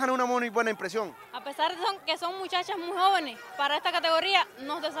dejan una muy buena impresión. A pesar de que son muchachas muy jóvenes, para esta categoría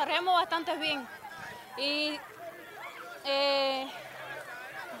nos desarrollamos bastante bien. Y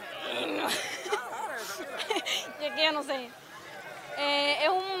yo no sé. Es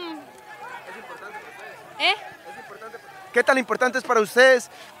importante para ustedes. Es importante. ¿Qué tan importante es para ustedes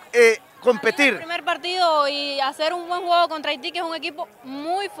competir? El primer partido y hacer un buen juego contra Haití, que es un equipo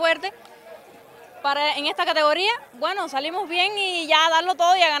muy fuerte. En esta categoría, bueno, salimos bien y ya a darlo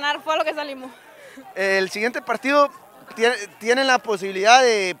todo y a ganar fue lo que salimos. El siguiente partido tienen la posibilidad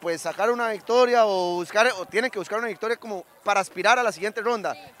de pues sacar una victoria o tienen que buscar una victoria como para aspirar a la siguiente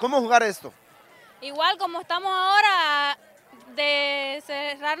ronda. ¿Cómo jugar esto? Igual como estamos ahora, de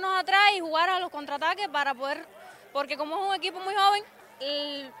cerrarnos atrás y jugar a los contraataques para poder, porque como es un equipo muy joven,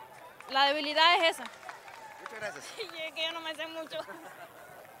 la debilidad es esa. Muchas gracias. Es que yo no me sé mucho.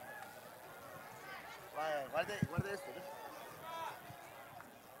 Guarde esto.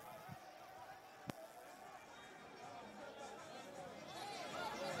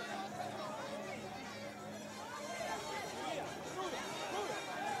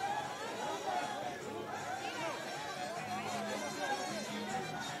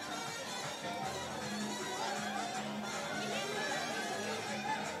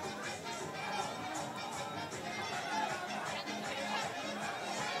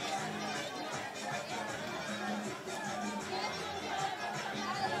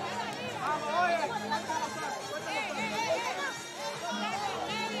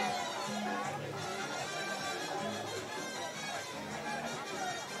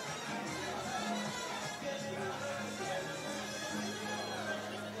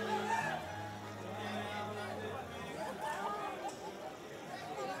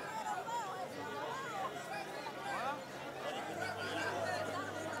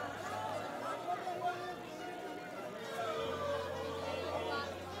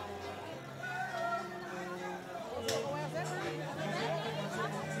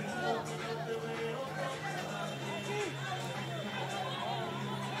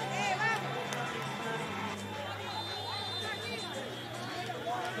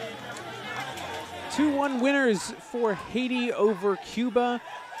 2-1 winners for Haiti over Cuba.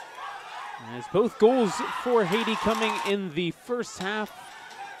 As both goals for Haiti coming in the first half.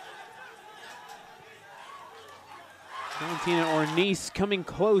 Valentina Ornice coming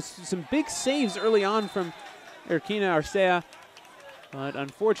close. Some big saves early on from Erkina Arcea. But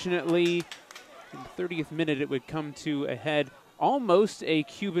unfortunately, in the 30th minute, it would come to a head. Almost a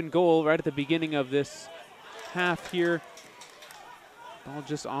Cuban goal right at the beginning of this half here. Ball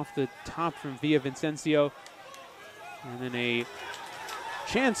just off the top from Villavicencio. And then a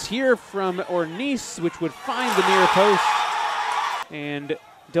chance here from Ornice, which would find the near post and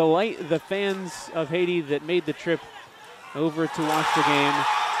delight the fans of Haiti that made the trip over to watch the game.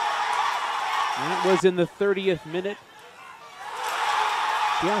 That was in the 30th minute.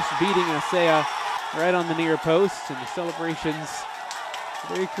 Just beating Asea right on the near post, and the celebrations,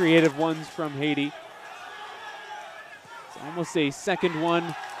 very creative ones from Haiti. It's almost a second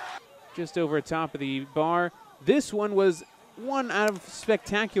one, just over top of the bar. This one was one out of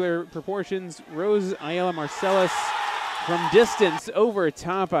spectacular proportions. Rose Ayala Marcellus from distance over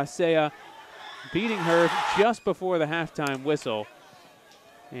top Asea, beating her just before the halftime whistle.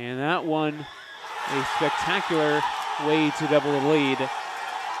 And that one, a spectacular way to double the lead.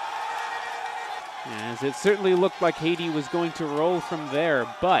 As it certainly looked like Haiti was going to roll from there,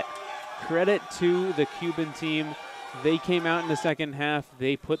 but credit to the Cuban team. They came out in the second half.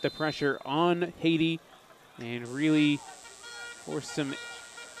 They put the pressure on Haiti and really forced some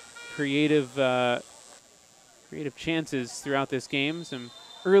creative chances throughout this game. Some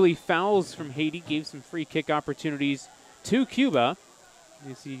early fouls from Haiti gave some free kick opportunities to Cuba.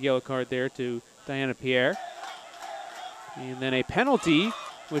 You see a yellow card there to Diana Pierre. And then a penalty,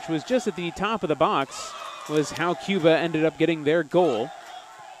 which was just at the top of the box, was how Cuba ended up getting their goal.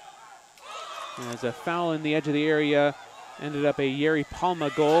 As a foul in the edge of the area ended up a Yeri Palma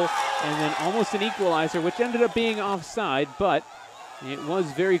goal, and then almost an equalizer, which ended up being offside, but it was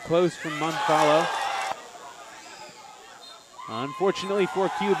very close from Monfalo. Unfortunately for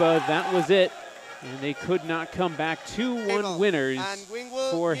Cuba, that was it, and they could not come back. 2-1 winners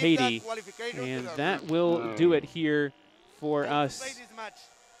for Haiti, and that will do it here for us.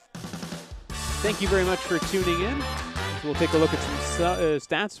 Thank you very much for tuning in. We'll take a look at some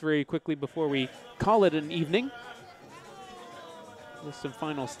stats very quickly before we call it an evening. With some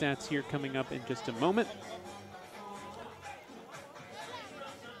final stats here coming up in just a moment.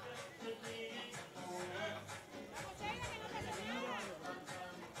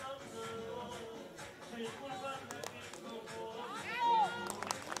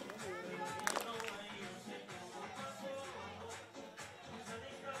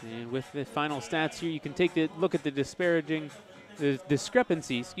 And with the final stats here, you can take a look at the discrepancy,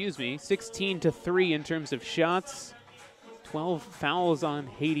 16-3 in terms of shots. 12 fouls on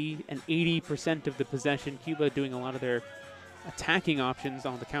Haiti and 80% of the possession. Cuba doing a lot of their attacking options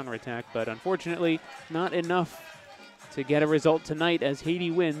on the counterattack, but unfortunately not enough to get a result tonight as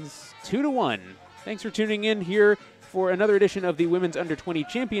Haiti wins 2-1. Thanks for tuning in here for another edition of the Women's Under-20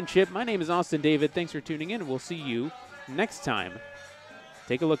 Championship. My name is Austin David. Thanks for tuning in, and we'll see you next time.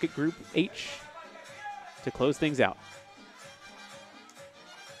 Take a look at Group H to close things out.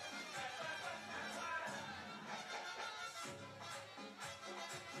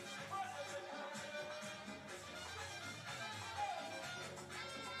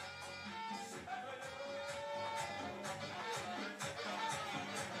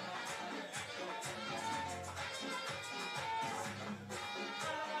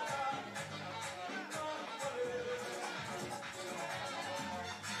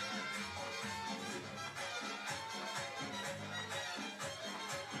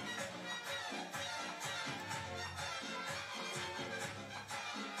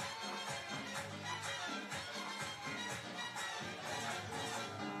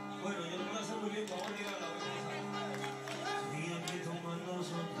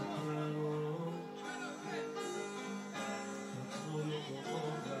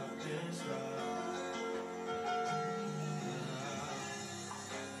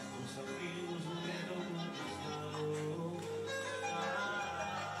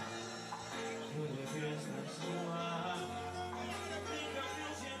 Fiesta